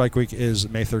Myrtle Beach Bike Week is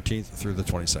May 13th through the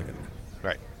 22nd.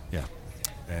 Right. Yeah.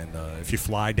 And if you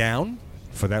fly down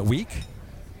for that week,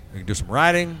 you can do some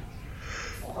riding,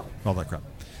 all that crap.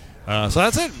 So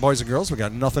that's it, boys and girls. We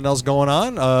got nothing else going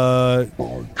on.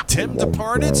 Tim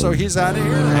departed, so he's out of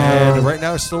here. And right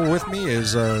now, still with me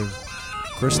is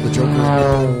Chris the Joker,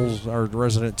 Nichols, our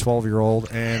resident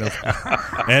 12-year-old,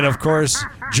 and of course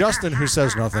Justin, who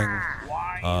says nothing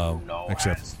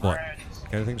except what?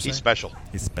 Anything to say? He's special.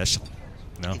 He's special.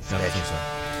 No, nothing to say.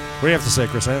 What do you have to say,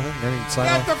 Chris? Anything? Any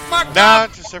sign off? the fuck nah,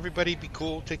 just everybody be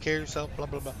cool, take care of yourself, blah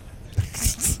blah blah.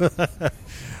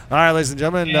 All right, ladies and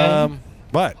gentlemen.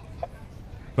 What?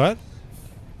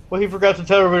 Well, he forgot to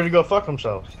tell everybody to go fuck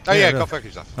themselves. Oh yeah, no. go fuck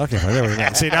yourself. Okay, well, there we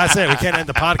go. See, that's it. We can't end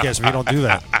the podcast if we don't do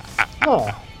that. No.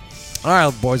 All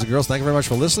right, boys and girls, thank you very much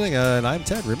for listening. And I'm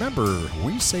Ted. Remember,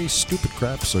 we say stupid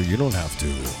crap so you don't have to.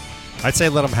 I'd say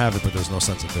let them have it, but there's no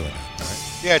sense in doing it. All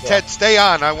right? Yeah, Ted, stay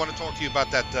on. I want to talk to you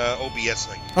about that OBS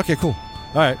thing. Okay, cool.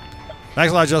 All right.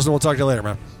 Thanks a lot, Justin. We'll talk to you later,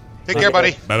 man. Take care,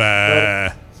 buddy.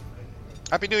 Bye-bye.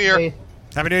 Happy New Year. Hey,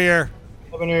 Happy New Year.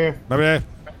 Happy New Year. Bye-bye.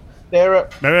 Sarah.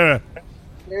 Bye-bye.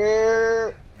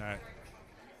 Sarah.